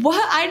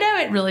 I know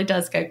it really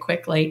does go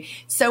quickly.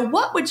 So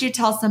what would you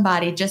tell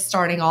somebody just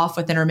starting off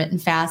with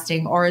intermittent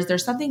fasting, or is there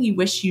something you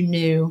wish you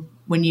knew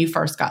when you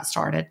first got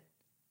started?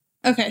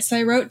 Okay, so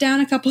I wrote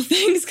down a couple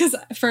things, because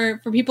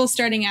for people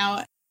starting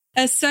out,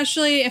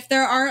 especially if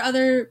there are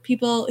other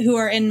people who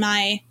are in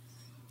my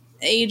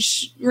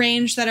age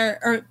range that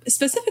are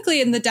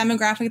specifically in the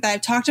demographic that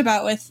I've talked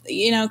about with,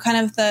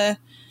 kind of the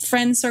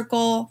friend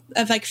circle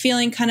of like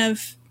feeling kind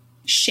of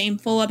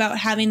shameful about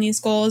having these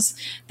goals,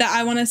 that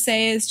I want to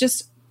say is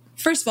just,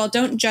 first of all,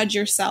 don't judge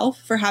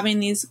yourself for having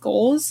these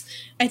goals.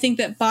 I think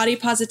that body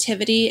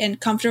positivity and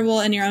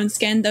comfortable in your own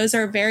skin, those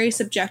are a very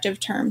subjective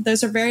term.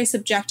 Those are very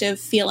subjective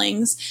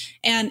feelings.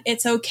 And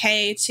it's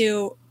okay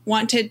to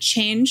want to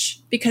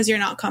change because you're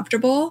not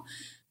comfortable.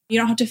 You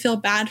don't have to feel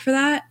bad for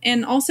that.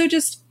 And also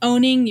just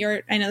owning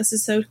I know this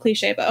is so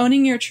cliche, but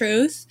owning your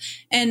truth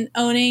and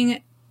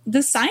owning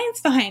the science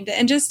behind it.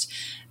 And just,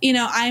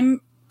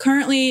 I'm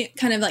currently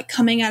kind of like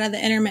coming out of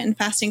the intermittent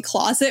fasting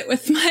closet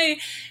with my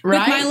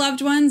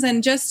loved ones.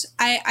 And just,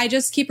 I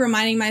just keep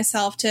reminding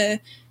myself to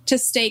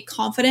stay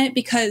confident,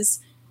 because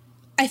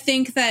I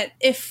think that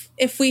if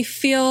we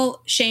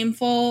feel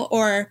shameful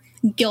or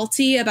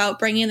guilty about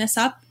bringing this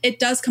up, it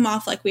does come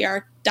off like we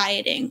are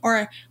dieting,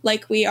 or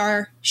like we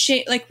are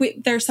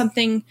there's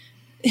something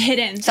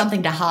hidden,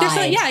 something to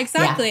hide. Yeah,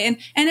 exactly. Yeah.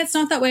 And it's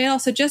not that way at all.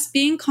 So just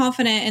being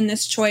confident in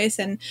this choice,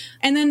 and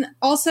then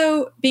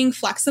also being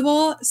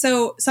flexible.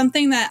 So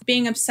something that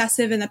being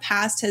obsessive in the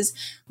past has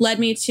led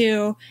me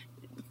to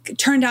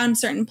turn down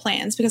certain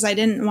plans because I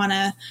didn't want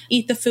to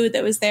eat the food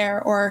that was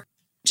there, or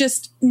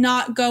just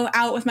not go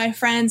out with my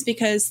friends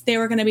because they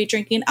were going to be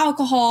drinking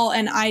alcohol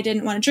and I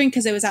didn't want to drink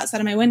because it was outside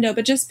of my window.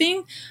 But just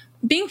being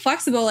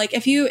flexible. Like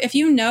if you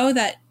know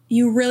that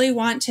you really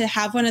want to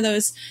have one of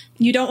those,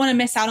 you don't want to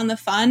miss out on the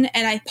fun.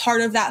 And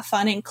part of that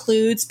fun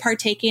includes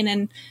partaking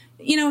and,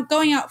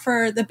 going out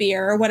for the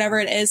beer or whatever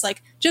it is.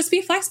 Like just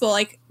be flexible,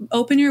 like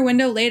open your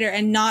window later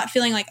and not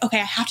feeling like,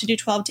 okay, I have to do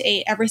 12 to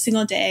 8 every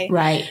single day.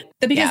 Right.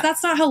 Because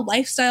that's not how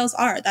lifestyles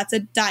are. That's a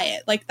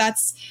diet. Like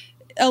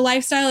a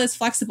lifestyle is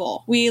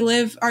flexible.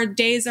 Our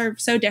days are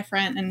so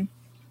different. And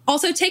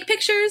also take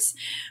pictures.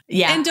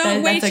 Yeah. And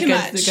don't weigh too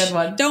much. That's a good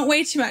one. Don't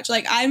weigh too much.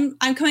 Like I'm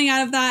coming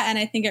out of that, and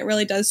I think it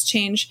really does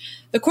change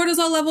the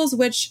cortisol levels,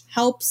 which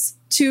helps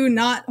to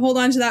not hold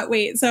on to that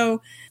weight.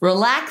 So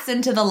relax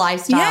into the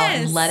lifestyle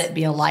and let it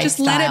be a lifestyle. Just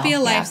let it be a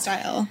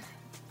lifestyle.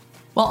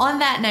 Well, on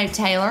that note,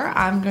 Taylor,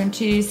 I'm going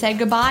to say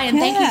goodbye and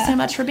thank you so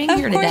much for being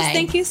here today. Of course.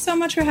 Thank you so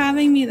much for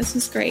having me. This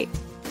was great.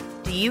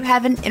 Do you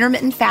have an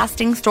intermittent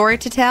fasting story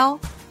to tell?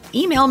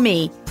 Email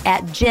me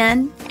at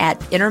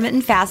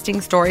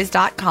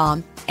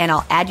jen@intermittentfastingstories.com and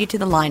I'll add you to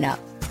the lineup.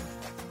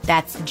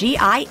 That's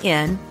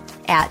GIN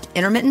at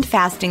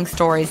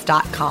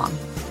intermittentfastingstories.com.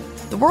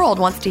 The world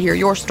wants to hear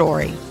your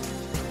story.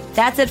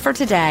 That's it for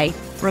today.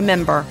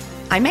 Remember,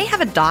 I may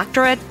have a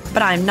doctorate,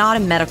 but I'm not a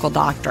medical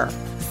doctor.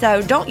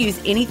 So don't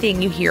use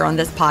anything you hear on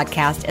this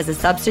podcast as a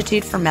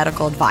substitute for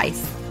medical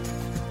advice.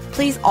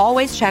 Please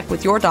always check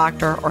with your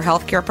doctor or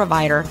healthcare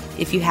provider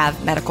if you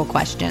have medical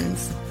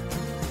questions.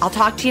 I'll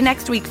talk to you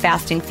next week,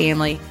 Fasting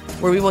Family,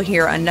 where we will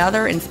hear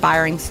another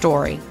inspiring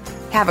story.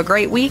 Have a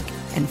great week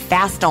and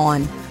fast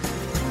on.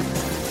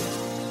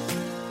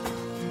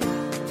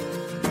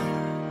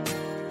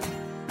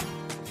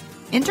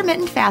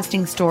 Intermittent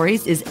Fasting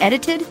Stories is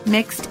edited,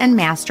 mixed, and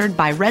mastered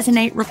by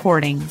Resonate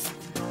Recordings.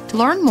 To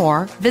learn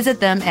more, visit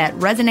them at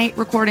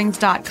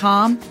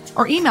resonaterecordings.com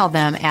or email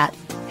them at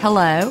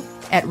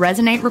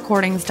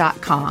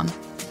hello@resonaterecordings.com.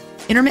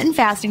 Intermittent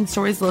Fasting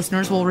Stories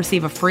listeners will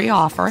receive a free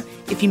offer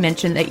if you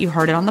mention that you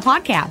heard it on the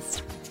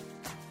podcast.